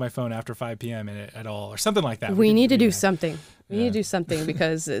didn't have my phone after 5 p.m. in it at all or something like that. We need to do something. We need to do something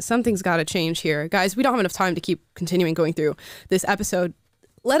because something's got to change here. Guys, we don't have enough time to keep continuing going through this episode.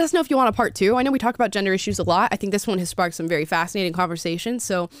 Let us know if you want a part 2. I know we talk about gender issues a lot. I think this one has sparked some very fascinating conversations.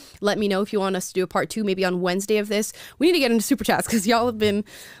 So let me know if you want us to do a part 2, maybe on Wednesday of this. We need to get into super chats because y'all have been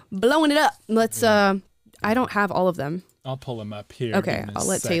blowing it up. Let's, I don't have all of them. I'll pull them up here. Okay, I'll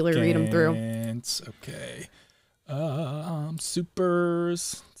let Taylor read them through. Okay.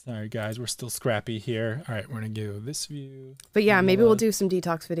 Supers. Sorry, guys, we're still scrappy here. All right, we're going to go this view. But yeah, maybe we'll do some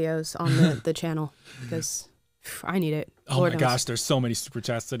detox videos on the channel because I need it. Oh Lord my gosh, there's so many super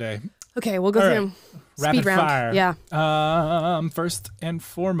chats today. Okay, we'll go through them. Rapid round. Fire. Yeah. First and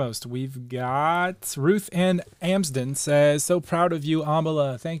foremost, we've got Ruth Ann Amsden says, so proud of you,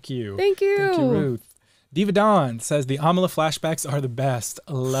 Amala. Thank you. Thank you. Thank you, Ruth. Diva Dawn says, the Amala flashbacks are the best.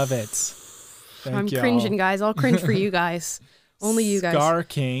 Love it. Thank I'm cringing, guys. I'll cringe for you guys. Only you guys. Scar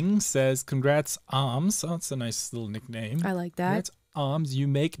King says, congrats, Ams. Oh, that's a nice little nickname. I like that. Congrats, Ams. You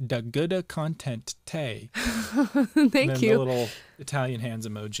make da good content, Tay. Thank you. The little Italian hands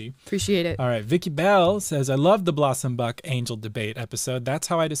emoji. Appreciate it. All right. Vicky Bell says, I love the Blossom Buck Angel debate episode. That's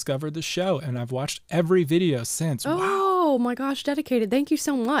how I discovered the show, and I've watched every video since. Oh my gosh, dedicated. Thank you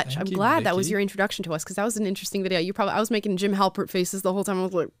so much. I'm glad that was Vicky. your introduction to us because that was an interesting video. I was making Jim Halpert faces the whole time. I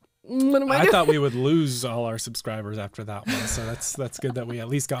was like, what am I doing? I thought we would lose all our subscribers after that one, so that's good that we at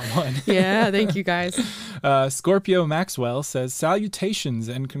least got one. Yeah, thank you guys. Scorpio Maxwell says, salutations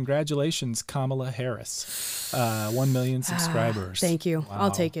and congratulations, Kamala Harris. 1 million subscribers. Thank you. Wow.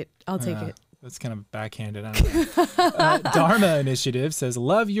 I'll take it. I'll take it. That's kind of backhanded. I don't know. Dharma Initiative says,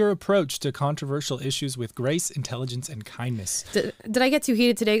 love your approach to controversial issues with grace, intelligence, and kindness. Did I get too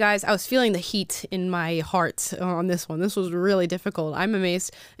heated today, guys? I was feeling the heat in my heart on this one. This was really difficult. I'm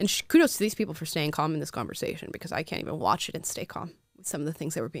amazed. And kudos to these people for staying calm in this conversation because I can't even watch it and stay calm with some of the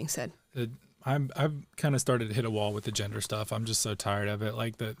things that were being said. I've kind of started to hit a wall with the gender stuff. I'm just so tired of it.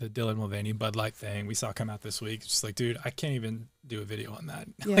 Like the Dylan Mulvaney Bud Light thing we saw come out this week. It's just like, dude, I can't even do a video on that.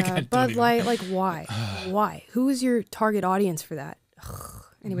 Yeah, Bud Light, like why? Why? Who is your target audience for that?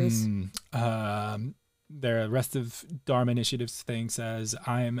 Anyways. The rest of Dharma Initiative's thing says,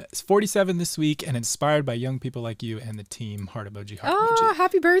 I'm 47 this week and inspired by young people like you and the team. Heart emoji, heart emoji.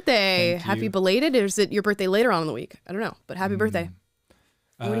 Happy birthday. Thank Happy you. belated, or is it your birthday later on in the week? I don't know, but happy birthday.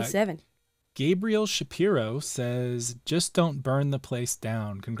 47. Gabriel Shapiro says, just don't burn the place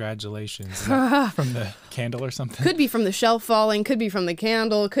down. Congratulations. Is that from the candle or something? Could be from the shelf falling, could be from the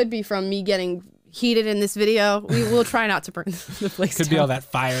candle, could be from me getting heated in this video. We will try not to burn the place Could down. be all that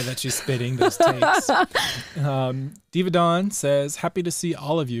fire that she's spitting, those takes. Diva Dawn says, happy to see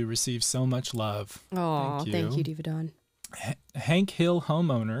all of you receive so much love. Oh, thank you, Diva Dawn. Hank Hill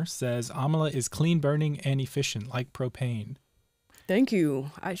Homeowner says, Amala is clean burning and efficient like propane. Thank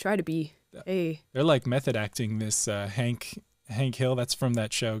you. I try to be. Hey. They're like method acting this Hank Hill. That's from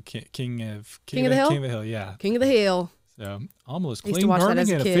that show, King of the Hill? King of the Hill, yeah. King of the Hill. So Amala's I used to clean watch that burning as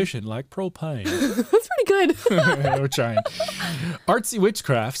a and kid. efficient like propane. That's pretty good. We're trying. Artsy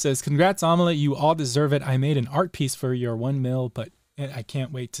Witchcraft says, congrats, Amala. You all deserve it. I made an art piece for your 1 mil, but I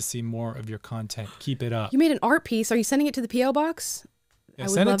can't wait to see more of your content. Keep it up. You made an art piece. Are you sending it to the P.O. box? Yeah,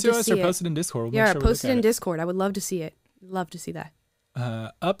 send it to us or post it in Discord. We'll make sure we post look it at in Discord. I would love to see it. Love to see that.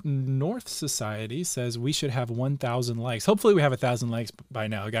 Up North Society says we should have 1,000 likes. Hopefully we have 1,000 likes by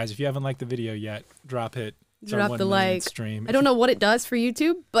now. Guys, if you haven't liked the video yet, drop it. It's our Drop 1 the million like. stream. I don't know what it does for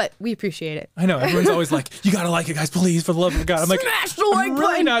YouTube, but we appreciate it. I know everyone's always like, you gotta like it, guys, please, for the love of God. I'm like, Smash the like I'm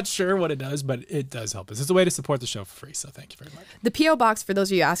really button. not sure what it does, but it does help us. It's a way to support the show for free, so thank you very much. The P.O. box, for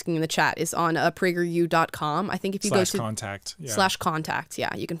those of you asking in the chat, is on prageru.com. I think if you go to contact, yeah. /contact,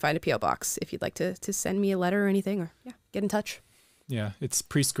 yeah, you can find a P.O. box if you'd like to send me a letter or anything, or get in touch. Yeah, it's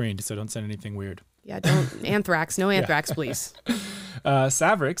pre-screened, so don't send anything weird. Yeah, don't anthrax, no anthrax, please.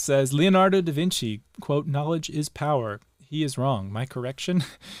 Saverick says, Leonardo da Vinci, quote, knowledge is power. He is wrong. My correction,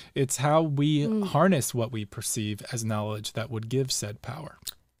 it's how we harness what we perceive as knowledge that would give said power.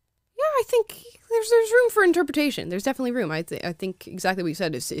 Yeah, I I think there's room for interpretation. There's definitely room. I think exactly what you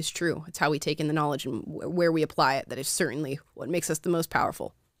said is true. It's how we take in the knowledge and where we apply it that is certainly what makes us the most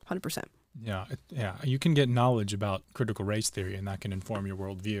powerful. 100%. Yeah, you can get knowledge about critical race theory, and that can inform your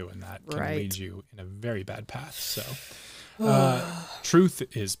worldview, and that can lead you in a very bad path. So, truth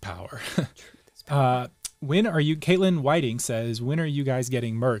is power. When are you, Caitlin Whiting says, when are you guys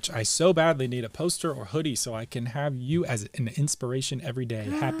getting merch? I so badly need a poster or hoodie so I can have you as an inspiration every day.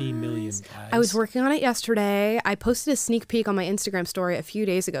 Happy million, guys. I was working on it yesterday. I posted a sneak peek on my Instagram story a few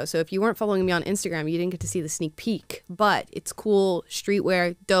days ago. So if you weren't following me on Instagram, you didn't get to see the sneak peek. But it's cool,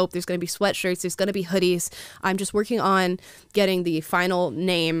 streetwear, dope. There's going to be sweatshirts. There's going to be hoodies. I'm just working on getting the final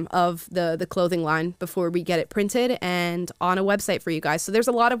name of the clothing line before we get it printed and on a website for you guys. So there's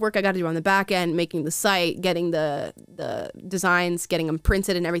a lot of work I got to do on the back end, making the site, getting the designs, getting them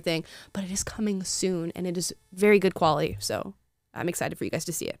printed and everything, but it is coming soon and it is very good quality, so I'm excited for you guys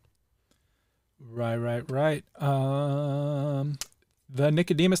to see it. Right. The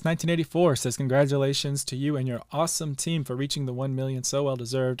Nicodemus 1984 says, congratulations to you and your awesome team for reaching the 1 million. So well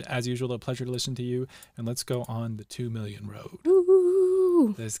deserved. As usual, a pleasure to listen to you, and let's go on the 2 million road.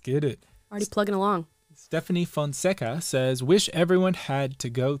 Woo-hoo. Let's get it. Already plugging along. Stephanie Fonseca says, wish everyone had to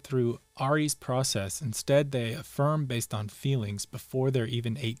go through Ari's process. Instead, they affirm based on feelings before they're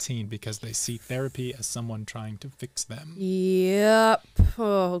even 18 because they see therapy as someone trying to fix them. Yep.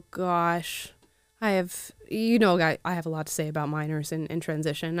 Oh, gosh. I have a lot to say about minors and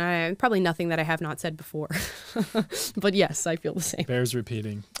transition. Probably nothing that I have not said before. But yes, I feel the same. Bears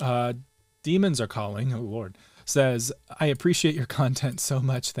repeating. Demons Are Calling, oh Lord, says, I appreciate your content so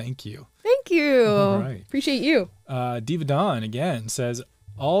much. Thank you. Thank you. All right. Appreciate you. Diva Dawn again says,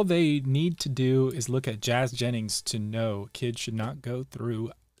 all they need to do is look at Jazz Jennings to know kids should not go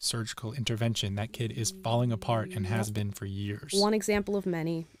through surgical intervention. That kid is falling apart and has been for years. One example of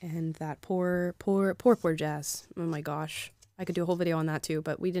many, and that poor Jazz. Oh my gosh. I could do a whole video on that too,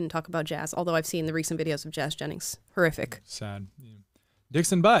 but we didn't talk about Jazz, although I've seen the recent videos of Jazz Jennings. Horrific. Sad. Yeah.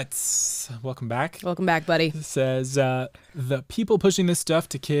 Dixon Butts, welcome back. Welcome back, buddy. Says, the people pushing this stuff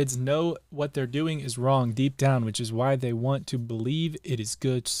to kids know what they're doing is wrong deep down, which is why they want to believe it is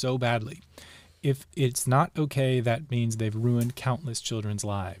good so badly. If it's not okay, that means they've ruined countless children's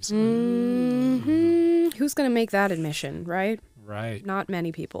lives. Mm-hmm. Who's going to make that admission, right? Right. Not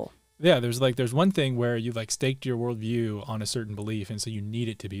many people. Yeah, there's one thing where you've staked your worldview on a certain belief, and so you need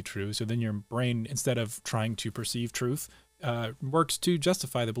it to be true. So then your brain, instead of trying to perceive truth, works to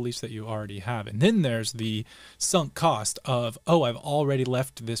justify the beliefs that you already have. And then there's the sunk cost of, oh, I've already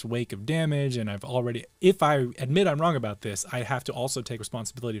left this wake of damage, and if I admit I'm wrong about this, I have to also take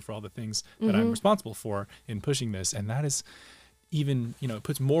responsibility for all the things that I'm responsible for in pushing this. And that is even, it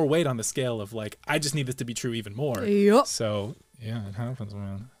puts more weight on the scale of I just need this to be true even more. Yep. So yeah, it happens,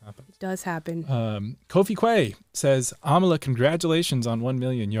 man. It does happen. Kofi Quay says, Amala, congratulations on 1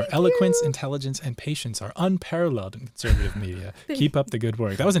 million. Your eloquence, intelligence, and patience are unparalleled in conservative media. Keep up the good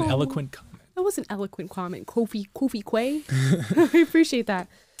work. That was an eloquent comment. That was an eloquent comment, Kofi Quay. I appreciate that.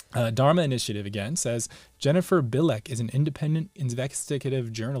 Dharma Initiative again says, Jennifer Bilek is an independent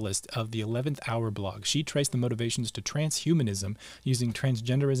investigative journalist of the 11th Hour blog. She traced the motivations to transhumanism using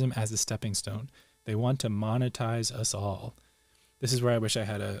transgenderism as a stepping stone. They want to monetize us all. This is where I wish I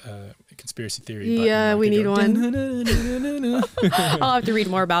had a conspiracy theory button. Yeah, we need one. I'll have to read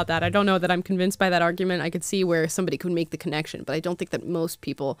more about that. I don't know that I'm convinced by that argument. I could see where somebody could make the connection, but I don't think that most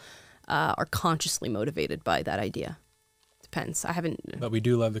people are consciously motivated by that idea. Depends. I haven't. But we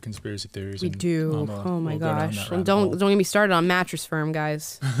do love the conspiracy theories. We do. Oh my gosh! And don't get me started on Mattress Firm,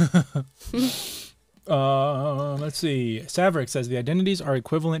 guys. Let's see. Saverick says the identities are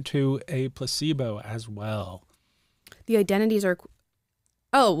equivalent to a placebo as well. The identities are.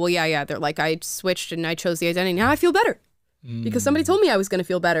 Oh well, yeah. They're I switched and I chose the identity. Now I feel better because somebody told me I was going to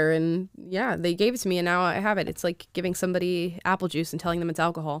feel better, and yeah, they gave it to me, and now I have it. It's like giving somebody apple juice and telling them it's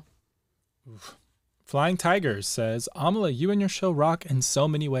alcohol. Oof. Flying Tigers says, Amala, you and your show rock in so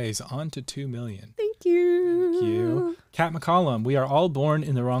many ways. On to 2 million. Thank you. Thank you. Kat McCollum, we are all born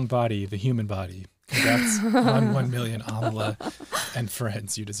in the wrong body, the human body. Congrats on 1 million, Amala and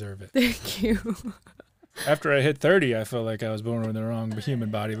friends. You deserve it. Thank you. After I hit 30, I felt like I was born in the wrong human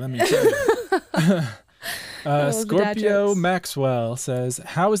body. Let me tell you. Scorpio Maxwell says,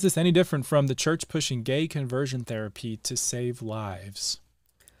 how is this any different from the church pushing gay conversion therapy to save lives?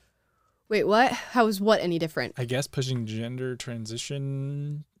 Wait, what? How is what any different? I guess pushing gender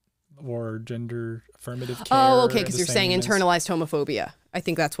transition or gender affirmative care. Oh, okay, because you're saying internalized homophobia. I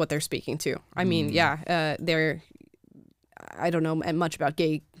think that's what they're speaking to. I mean, yeah, I don't know much about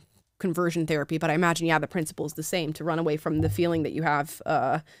gay conversion therapy, but I imagine, yeah, the principle is the same, to run away from the feeling that you have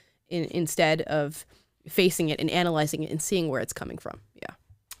instead of facing it and analyzing it and seeing where it's coming from. Yeah.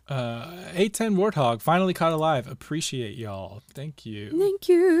 810 Warthog finally caught alive. Appreciate y'all. Thank you. Thank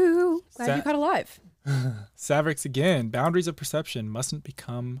you. Glad you caught alive. Savrix again. Boundaries of perception mustn't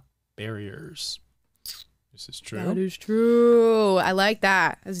become barriers. This is true. That is true. I like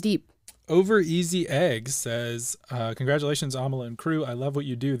that. That's deep. Over Easy Eggs says, congratulations, Amala and crew. I love what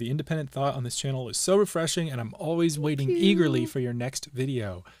you do. The independent thought on this channel is so refreshing, and I'm always waiting eagerly for your next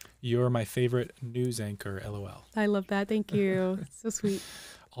video. You're my favorite news anchor, LOL. I love that. Thank you. So sweet.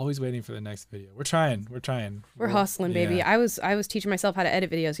 Always waiting for the next video. We're trying. We're hustling, baby. Yeah. I was teaching myself how to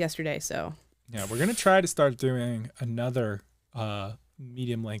edit videos yesterday, so. Yeah, we're gonna try to start doing another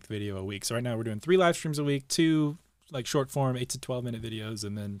medium length video a week. So right now we're doing 3 live streams a week, 2 like short form 8 to 12 minute videos,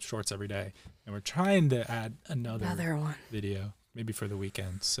 and then shorts every day. And we're trying to add another one video, maybe for the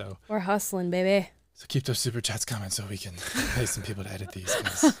weekend. So we're hustling, baby. So keep those super chats coming so we can pay some people to edit these.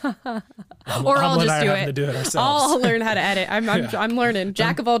 Or I'll just do it. To do it ourselves. I'll learn how to edit. I'm learning.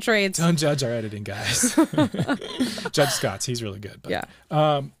 Jack of all trades. Don't judge our editing, guys. Judge Scott's. He's really good. But,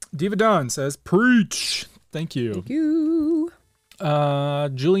 yeah. Diva Dawn says, preach. Thank you. Thank you.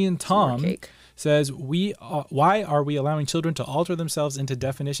 Julian Tom says, why are we allowing children to alter themselves into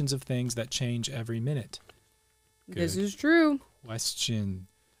definitions of things that change every minute? This is true. Question.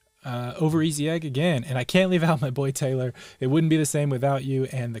 Over Easy Egg again, and I can't leave out my boy Taylor. It wouldn't be the same without you,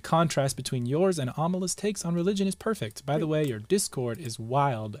 and the contrast between yours and Amala's takes on religion is perfect. By the way, your Discord is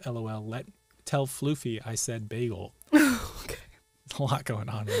wild. LOL. Tell Floofy I said bagel. Okay. There's a lot going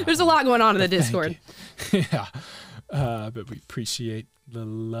on. There's a lot going on in the Discord. Yeah. But we appreciate the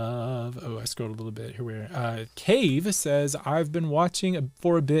love. Oh, I scrolled a little bit. Here we're Cave says, I've been watching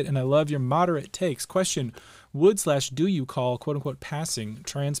for a bit and I love your moderate takes. Question, would/do you call quote unquote passing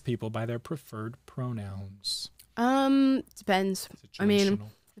trans people by their preferred pronouns? Depends. I mean,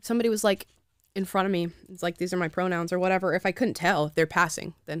 if somebody was like in front of me, it's like, these are my pronouns or whatever. If I couldn't tell if they're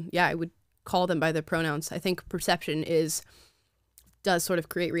passing, then yeah, I would call them by their pronouns. I think perception does sort of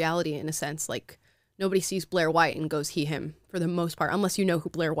create reality in a sense. Like, nobody sees Blair White and goes he, him for the most part, unless you know who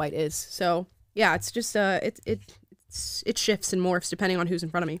Blair White is. So yeah, it's just it shifts and morphs depending on who's in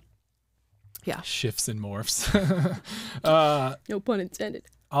front of me. Yeah. Shifts and morphs. No pun intended.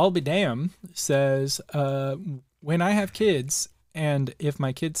 I'll be damned says, when I have kids and if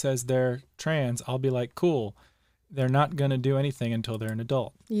my kid says they're trans, I'll be like, cool. They're not going to do anything until they're an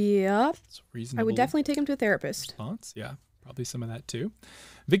adult. Yeah. It's reasonable. I would definitely take them to a therapist. Response. Yeah. Probably some of that too.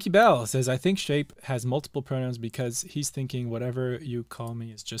 Vicky Bell says, I think Shape has multiple pronouns because he's thinking whatever you call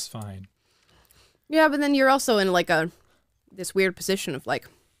me is just fine. Yeah, but then you're also in like this weird position of like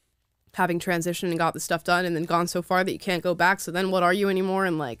having transitioned and got the stuff done and then gone so far that you can't go back. So then what are you anymore?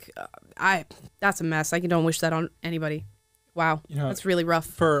 And like, that's a mess. I don't wish that on anybody. Wow. You know, that's really rough.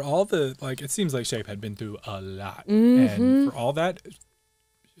 For all the, like, it seems like Shape had been through a lot. Mm-hmm. And for all that,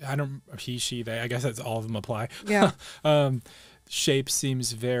 he, she, they, I guess that's all of them apply. Yeah. Shape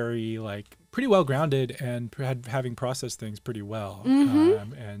seems very, like, pretty well grounded and having processed things pretty well.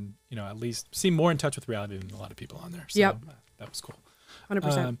 Mm-hmm. And, you know, at least seem more in touch with reality than a lot of people on there. So yep. That was cool.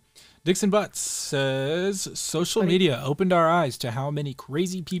 100%. Dixon Butts says, social media opened our eyes to how many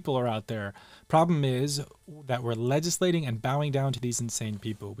crazy people are out there. Problem is that we're legislating and bowing down to these insane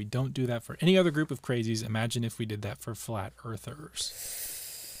people. We don't do that for any other group of crazies. Imagine if we did that for flat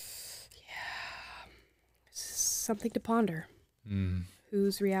earthers. Yeah. Something to ponder. Mm.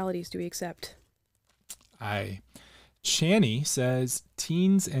 Whose realities do we accept? Channy says,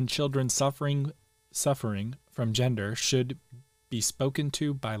 teens and children suffering from gender should be spoken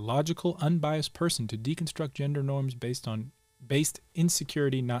to by logical, unbiased person to deconstruct gender norms based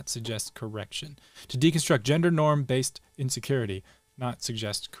insecurity, not suggest correction. To deconstruct gender norm based insecurity, not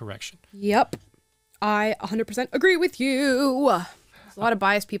suggest correction. Yep. I 100% agree with you. There's a lot of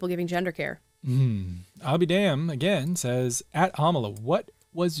biased people giving gender care. I'll be damn again says, at Amala, what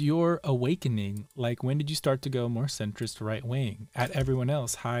was your awakening like? When did you start to go more centrist right wing? At everyone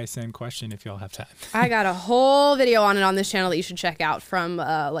else, hi, same question if y'all have time. I got a whole video on it on this channel that you should check out, from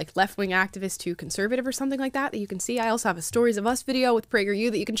like left-wing activist to conservative or something like that you can see. I also have a Stories of Us video with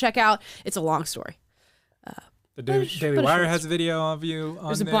PragerU that you can check out. It's a long story. The Daily Wire has a video of you on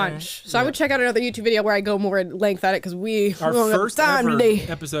There's a there. bunch. So I would check out another YouTube video where I go more in length at it, because our first ever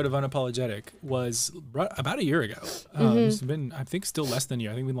episode of Unapologetic was about a year ago. It's been, I think, still less than a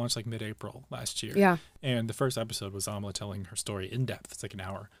year. I think we launched like mid-April last year. Yeah. And the first episode was Amala telling her story in depth. It's like an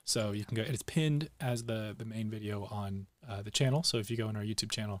hour. So you can go, it's pinned as the main video on the channel. So if you go on our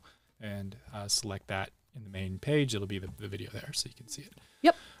YouTube channel and select that in the main page, it'll be the video there so you can see it.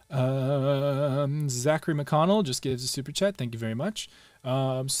 Yep. Zachary McConnell just gives a super chat. Thank you very much.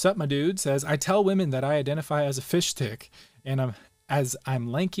 Sup, my dude says, I tell women that I identify as a fish stick, and I'm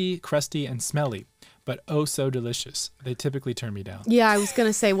lanky, crusty, and smelly, but oh so delicious. They typically turn me down. Yeah, I was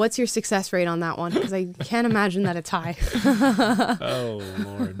gonna say, what's your success rate on that one? Because I can't imagine that it's high. Oh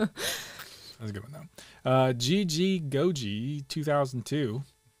Lord, that was a good one though. GG Goji 2002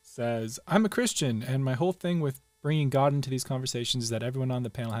 says, I'm a Christian, and my whole thing with bringing God into these conversations is that everyone on the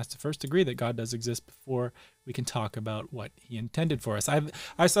panel has to first agree that God does exist before we can talk about what he intended for us.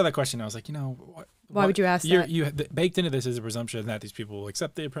 I saw that question. I was like, why would you ask that? You baked into this is a presumption that these people will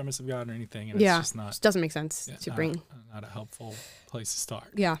accept the premise of God or anything. And yeah, it's just not. It doesn't make sense to bring. Not a helpful place to start.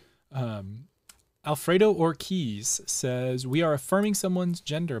 Yeah. Alfredo Ortiz says, we are affirming someone's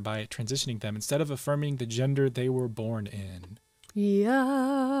gender by transitioning them instead of affirming the gender they were born in.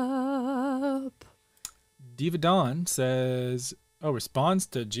 Yup. Diva Dawn says, responds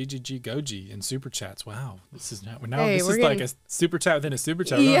to GGG Goji in super chats. Wow, this is like a super chat within a super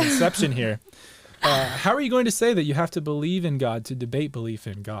chat. We're on Inception here. How are you going to say that you have to believe in God to debate belief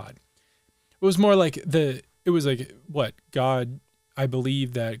in God? It was more like God. I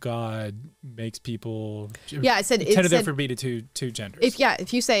believe that God makes people. Yeah, I said intended there for be two genders.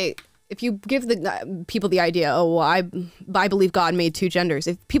 If you give the people the idea, I believe God made two genders.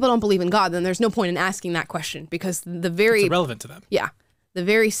 If people don't believe in God, then there's no point in asking that question because it's irrelevant to them. Yeah, the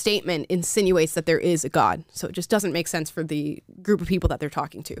very statement insinuates that there is a God, so it just doesn't make sense for the group of people that they're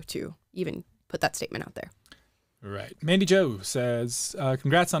talking to even put that statement out there. Right. Mandy Joe says,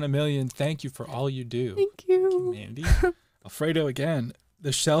 "Congrats on 1 million. Thank you for all you do." Thank you, Mandy. Alfredo again.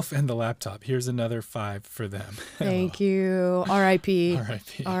 The shelf and the laptop. Here's another 5 for them. Thank you. R.I.P.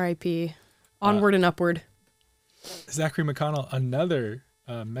 R.I.P. R.I.P. Onward and upward. Zachary McConnell, another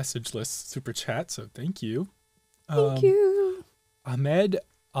messageless super chat. So thank you. Thank you. Ahmed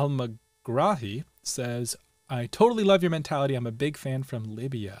Almagrahi says, I totally love your mentality. I'm a big fan from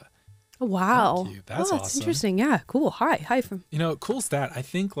Libya. Oh, wow. Thank you. That's awesome. Interesting. Yeah, cool. Hi from. Cool stat. I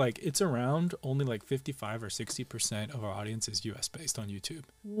think it's around only 55 or 60% of our audience is US based on YouTube.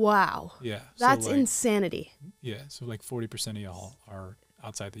 Wow. Yeah. That's insanity. Yeah. So 40% of y'all are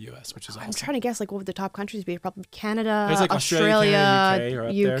outside the US, which is awesome. I'm trying to guess what would the top countries be? Probably Canada, There's Australia,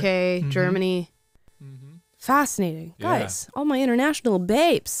 Canada, UK, Germany. Mm-hmm. Fascinating. Guys, all my international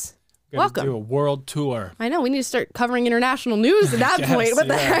babes. Welcome. Do a world tour. I know. We need to start covering international news at that point. What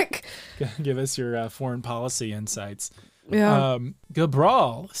the heck? Give us your foreign policy insights. Yeah.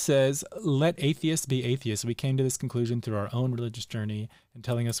 Gabral says, let atheists be atheists. We came to this conclusion through our own religious journey, and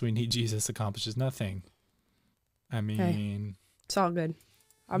telling us we need Jesus accomplishes nothing. I mean... It's all good.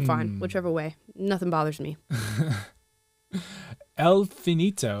 I'm fine. Whichever way. Nothing bothers me. El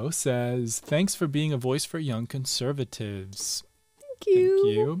Finito says, thanks for being a voice for young conservatives. Thank you.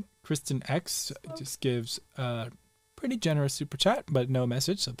 Thank you. Kristen X just gives a pretty generous super chat, but no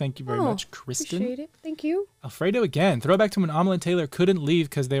message. So thank you very much, Kristen. Appreciate it. Thank you. Alfredo again. Throwback to when Amal and Taylor couldn't leave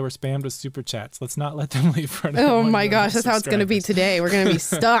because they were spammed with super chats. Let's not let them leave for another Oh my gosh, that's how it's going to be today. We're going to be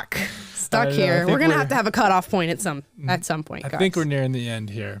stuck here. We're going to have a cutoff point at some point. I think we're nearing the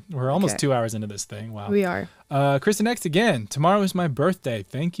end here. We're almost 2 hours into this thing. Wow. We are. Kristen X again. Tomorrow is my birthday.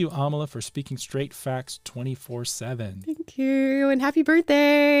 Thank you, Amala, for speaking straight facts 24/7. Thank you, and happy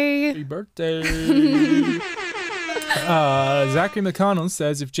birthday. Happy birthday. Zachary McConnell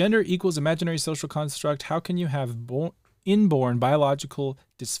says, if gender equals imaginary social construct, how can you have inborn biological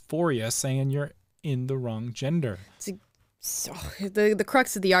dysphoria saying you're in the wrong gender? The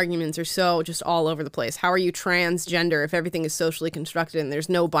crux of the arguments are so just all over the place. How are you transgender if everything is socially constructed and there's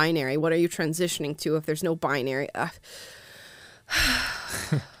no binary? What are you transitioning to if there's no binary?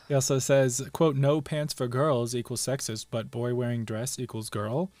 He also says, quote, no pants for girls equals sexist, but boy wearing dress equals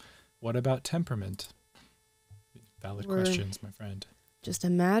girl. What about temperament? Valid questions, my friend. Just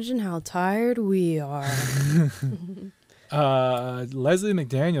imagine how tired we are. Leslie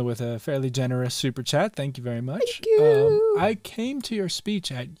McDaniel with a fairly generous super chat. Thank you very much. Thank you. I came to your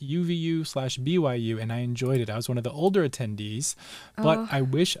speech at UVU/BYU and I enjoyed it. I was one of the older attendees, but I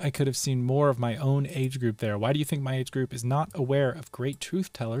wish I could have seen more of my own age group there. Why do you think my age group is not aware of great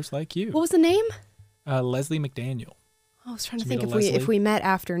truth tellers like you? What was the name? Leslie McDaniel. I was trying to think if we met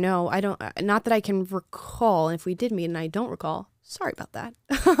after. No, I don't. Not that I can recall. And if we did meet and I don't recall, sorry about that.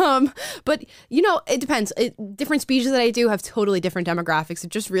 But it depends. Different speeches that I do have totally different demographics.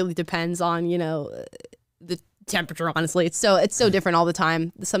 It just really depends on the temperature. Honestly, it's so different all the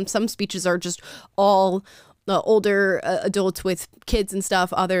time. Some speeches are just all older adults with kids and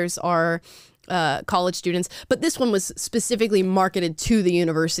stuff. Others are college students, but this one was specifically marketed to the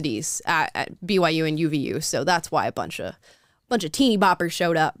universities at BYU and UVU, so that's why a bunch of bunch of teeny boppers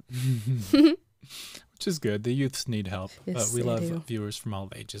showed up. Which is good. The youths need help. Yes, But we they love do. viewers from all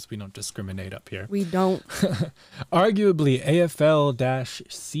ages. We don't discriminate up here. We don't. Arguably,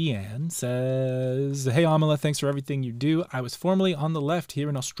 AFL-CN says, "Hey, Amala, thanks for everything you do. I was formerly on the left here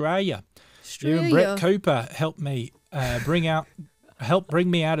in Australia. You and Brett Cooper helped me bring me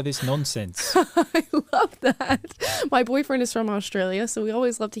out of this nonsense." I love that. My boyfriend is from Australia, so we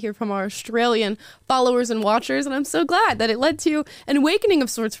always love to hear from our Australian followers and watchers, and I'm so glad that it led to an awakening of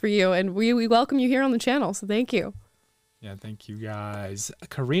sorts for you, and we welcome you here on the channel, so thank you. Yeah, thank you guys.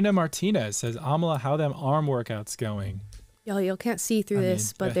 Karina Martinez says, "Amala, how them arm workouts going?" Y'all can't see through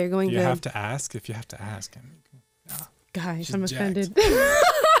this, but they're going good. good. You have to ask if you have to ask. Guys, She's I'm jacked. offended.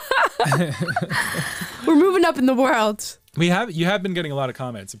 We're moving up in the world. You have been getting a lot of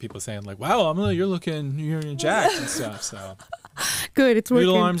comments of people saying like, "Wow, Amala, you're jacked and stuff." So good, it's working.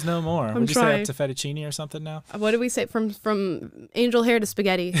 Noodle arms no more. I'm Would you trying. say up to fettuccine or something now? What do we say from angel hair to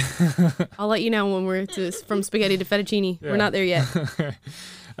spaghetti? I'll let you know when we're from spaghetti to fettuccine. Yeah. We're not there yet.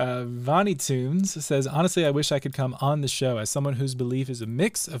 Vonnie Tunes says, "Honestly, I wish I could come on the show. As someone whose belief is a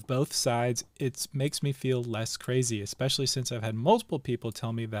mix of both sides, it makes me feel less crazy, especially since I've had multiple people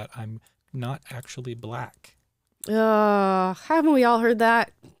tell me that I'm not actually black." Haven't we all heard that?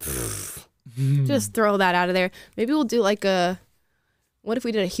 Just throw that out of there. Maybe we'll do like what if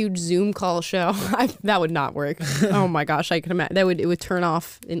we did a huge Zoom call show? That would not work. Oh my gosh, I can imagine it would turn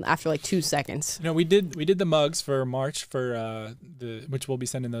off after like 2 seconds. You know, we did the mugs for March for which we'll be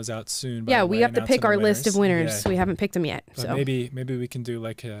sending those out soon. Yeah, we have to pick our list of winners. Yeah. We haven't picked them yet. But so maybe we can do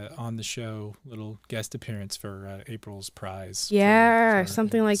like a on the show little guest appearance for April's prize. Yeah,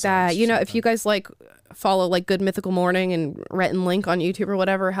 something like that. You know, if you guys like follow like Good Mythical Morning and Rhett and Link on YouTube or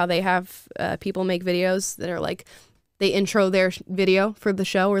whatever, how they have people make videos that are like they intro their video for the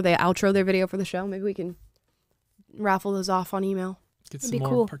show or they outro their video for the show. Maybe we can raffle those off on email. Get That'd some be more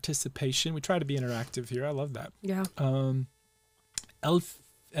cool. participation. We try to be interactive here. I love that. Yeah. El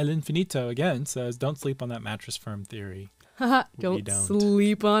Infinito again says, "Don't sleep on that mattress firm theory." Don't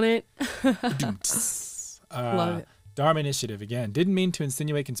sleep on it. Love it. Dharma Initiative again. "Didn't mean to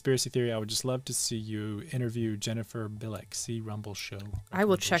insinuate conspiracy theory. I would just love to see you interview Jennifer Bilek. See Rumble Show." I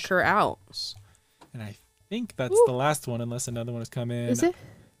will check her out. And I think that's the last one, unless another one has come in. Is it?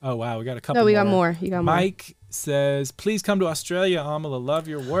 Oh wow, we got a couple. No, we got more. You got more. Mike says, "Please come to Australia, Amala. Love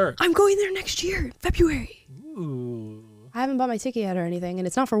your work." I'm going there next year, February. Ooh. I haven't bought my ticket yet or anything, and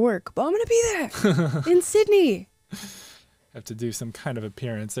it's not for work, but I'm gonna be there in Sydney. Have to do some kind of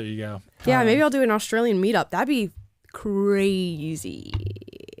appearance. There you go. Yeah, maybe I'll do an Australian meetup. That'd be crazy.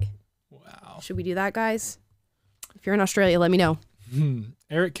 Wow. Should we do that, guys? If you're in Australia, let me know.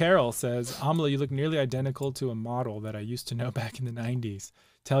 Eric Carroll says, "Amala, you look nearly identical to a model that I used to know back in the 90s.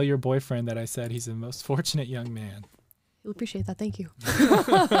 Tell your boyfriend that I said he's the most fortunate young man." You'll appreciate that. Thank you.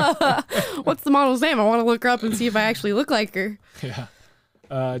 What's the model's name? I want to look her up and see if I actually look like her. Yeah.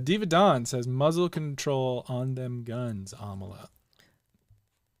 Diva Dawn says, "Muzzle control on them guns, Amala."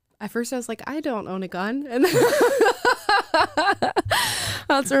 At first I was like, I don't own a gun. And then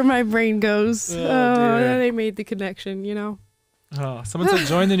that's where my brain goes. dear. They made the connection, you know. Oh, someone said,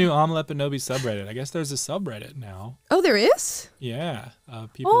 "Join the new Amala Epinobi subreddit." I guess there's a subreddit now. Oh, there is? Yeah.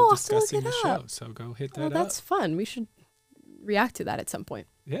 People I'll have to look discussing it the show. up. So go hit that Well, that's up. fun. We should react to that at some point.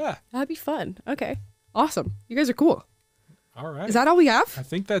 Yeah. That'd be fun. Okay. Awesome. You guys are cool. All right. Is that all we have? I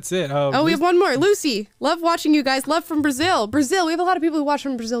think that's it. Oh, we have one more. Lucy, love watching you guys. Love from Brazil. Brazil. We have a lot of people who watch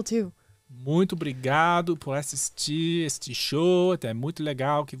from Brazil too. Muito obrigado por assistir este show. É muito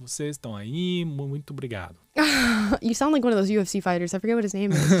legal que vocês estão aí. Muito obrigado. You sound like one of those UFC fighters. I forget what his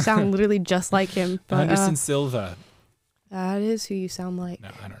name is. You sound literally just like him. But, Anderson Silva. That is who you sound like. No,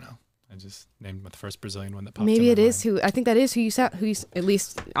 I don't know. I just named the first Brazilian one that popped Maybe in it my is who I think that is who you sound. Who you, at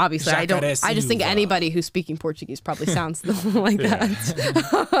least obviously I don't. I just think anybody who's speaking Portuguese probably sounds like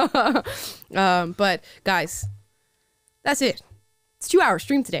that. But guys, that's it. It's a 2-hour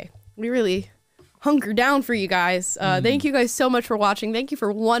stream today. We really hunker down for you guys. Thank you guys so much for watching. Thank you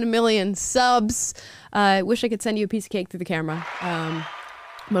for 1 million subs. I wish I could send you a piece of cake through the camera.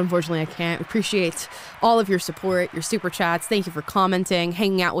 But unfortunately, I can't. Appreciate all of your support, your super chats. Thank you for commenting,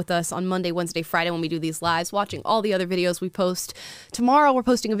 hanging out with us on Monday, Wednesday, Friday when we do these lives, watching all the other videos we post. Tomorrow, we're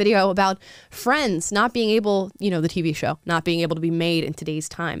posting a video about Friends not being able, you know, the TV show, not being able to be made in today's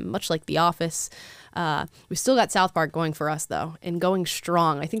time, much like The Office. We still got South Park going for us, though, and going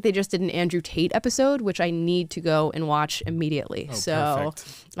strong. I think they just did an Andrew Tate episode, which I need to go and watch immediately. Oh, so,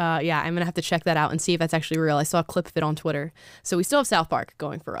 yeah, I'm going to have to check that out and see if that's actually real. I saw a clip of it on Twitter. So we still have South Park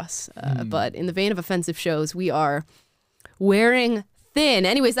going for us. But in the vein of offensive shows, we are wearing thin.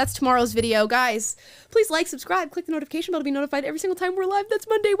 Anyways, that's tomorrow's video. Guys, please like, subscribe, click the notification bell to be notified every single time we're live. That's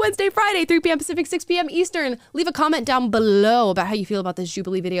Monday, Wednesday, Friday, 3 p.m. Pacific, 6 p.m. Eastern. Leave a comment down below about how you feel about this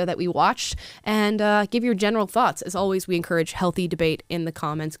Jubilee video that we watched, and give your general thoughts. As always, we encourage healthy debate in the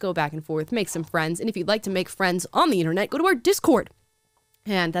comments. Go back and forth, make some friends, and if you'd like to make friends on the internet, go to our Discord.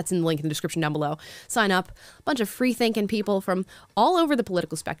 And that's in the link in the description down below. Sign up. A bunch of free-thinking people from all over the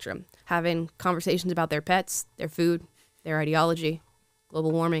political spectrum having conversations about their pets, their food, their ideology,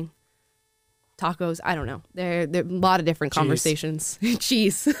 global warming, tacos. I don't know. There are a lot of different conversations.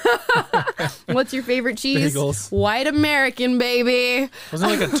 Cheese. What's your favorite cheese? Bagels. White American, baby.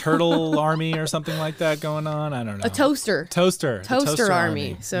 Wasn't like a turtle army or something like that going on? I don't know. A toaster. Toaster. The Toaster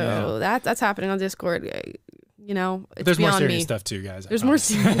army. So that's happening on Discord. You know, it's there's more beyond serious me. stuff too, guys. There's more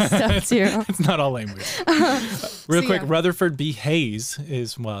serious stuff too. It's not all language. Real quick, Rutherford B. Hayes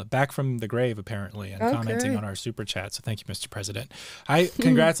is back from the grave apparently and commenting on our super chat. So thank you, Mr. President.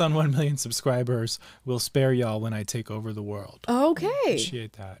 Congrats on 1 million subscribers. We'll spare y'all when I take over the world. Okay.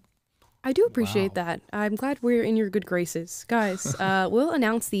 Appreciate that. I do appreciate that. I'm glad we're in your good graces. Guys, we'll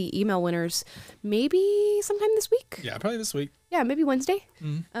announce the email winners maybe sometime this week. Yeah, probably this week. Yeah, maybe Wednesday.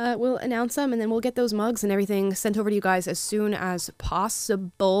 We'll announce them, and then we'll get those mugs and everything sent over to you guys as soon as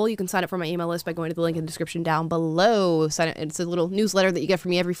possible. You can sign up for my email list by going to the link in the description down below. Sign up. It's a little newsletter that you get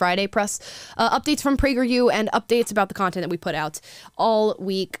from me every Friday. Press updates from PragerU and updates about the content that we put out all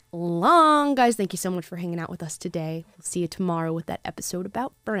week long. Guys, thank you so much for hanging out with us today. We'll see you tomorrow with that episode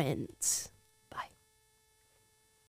about friends.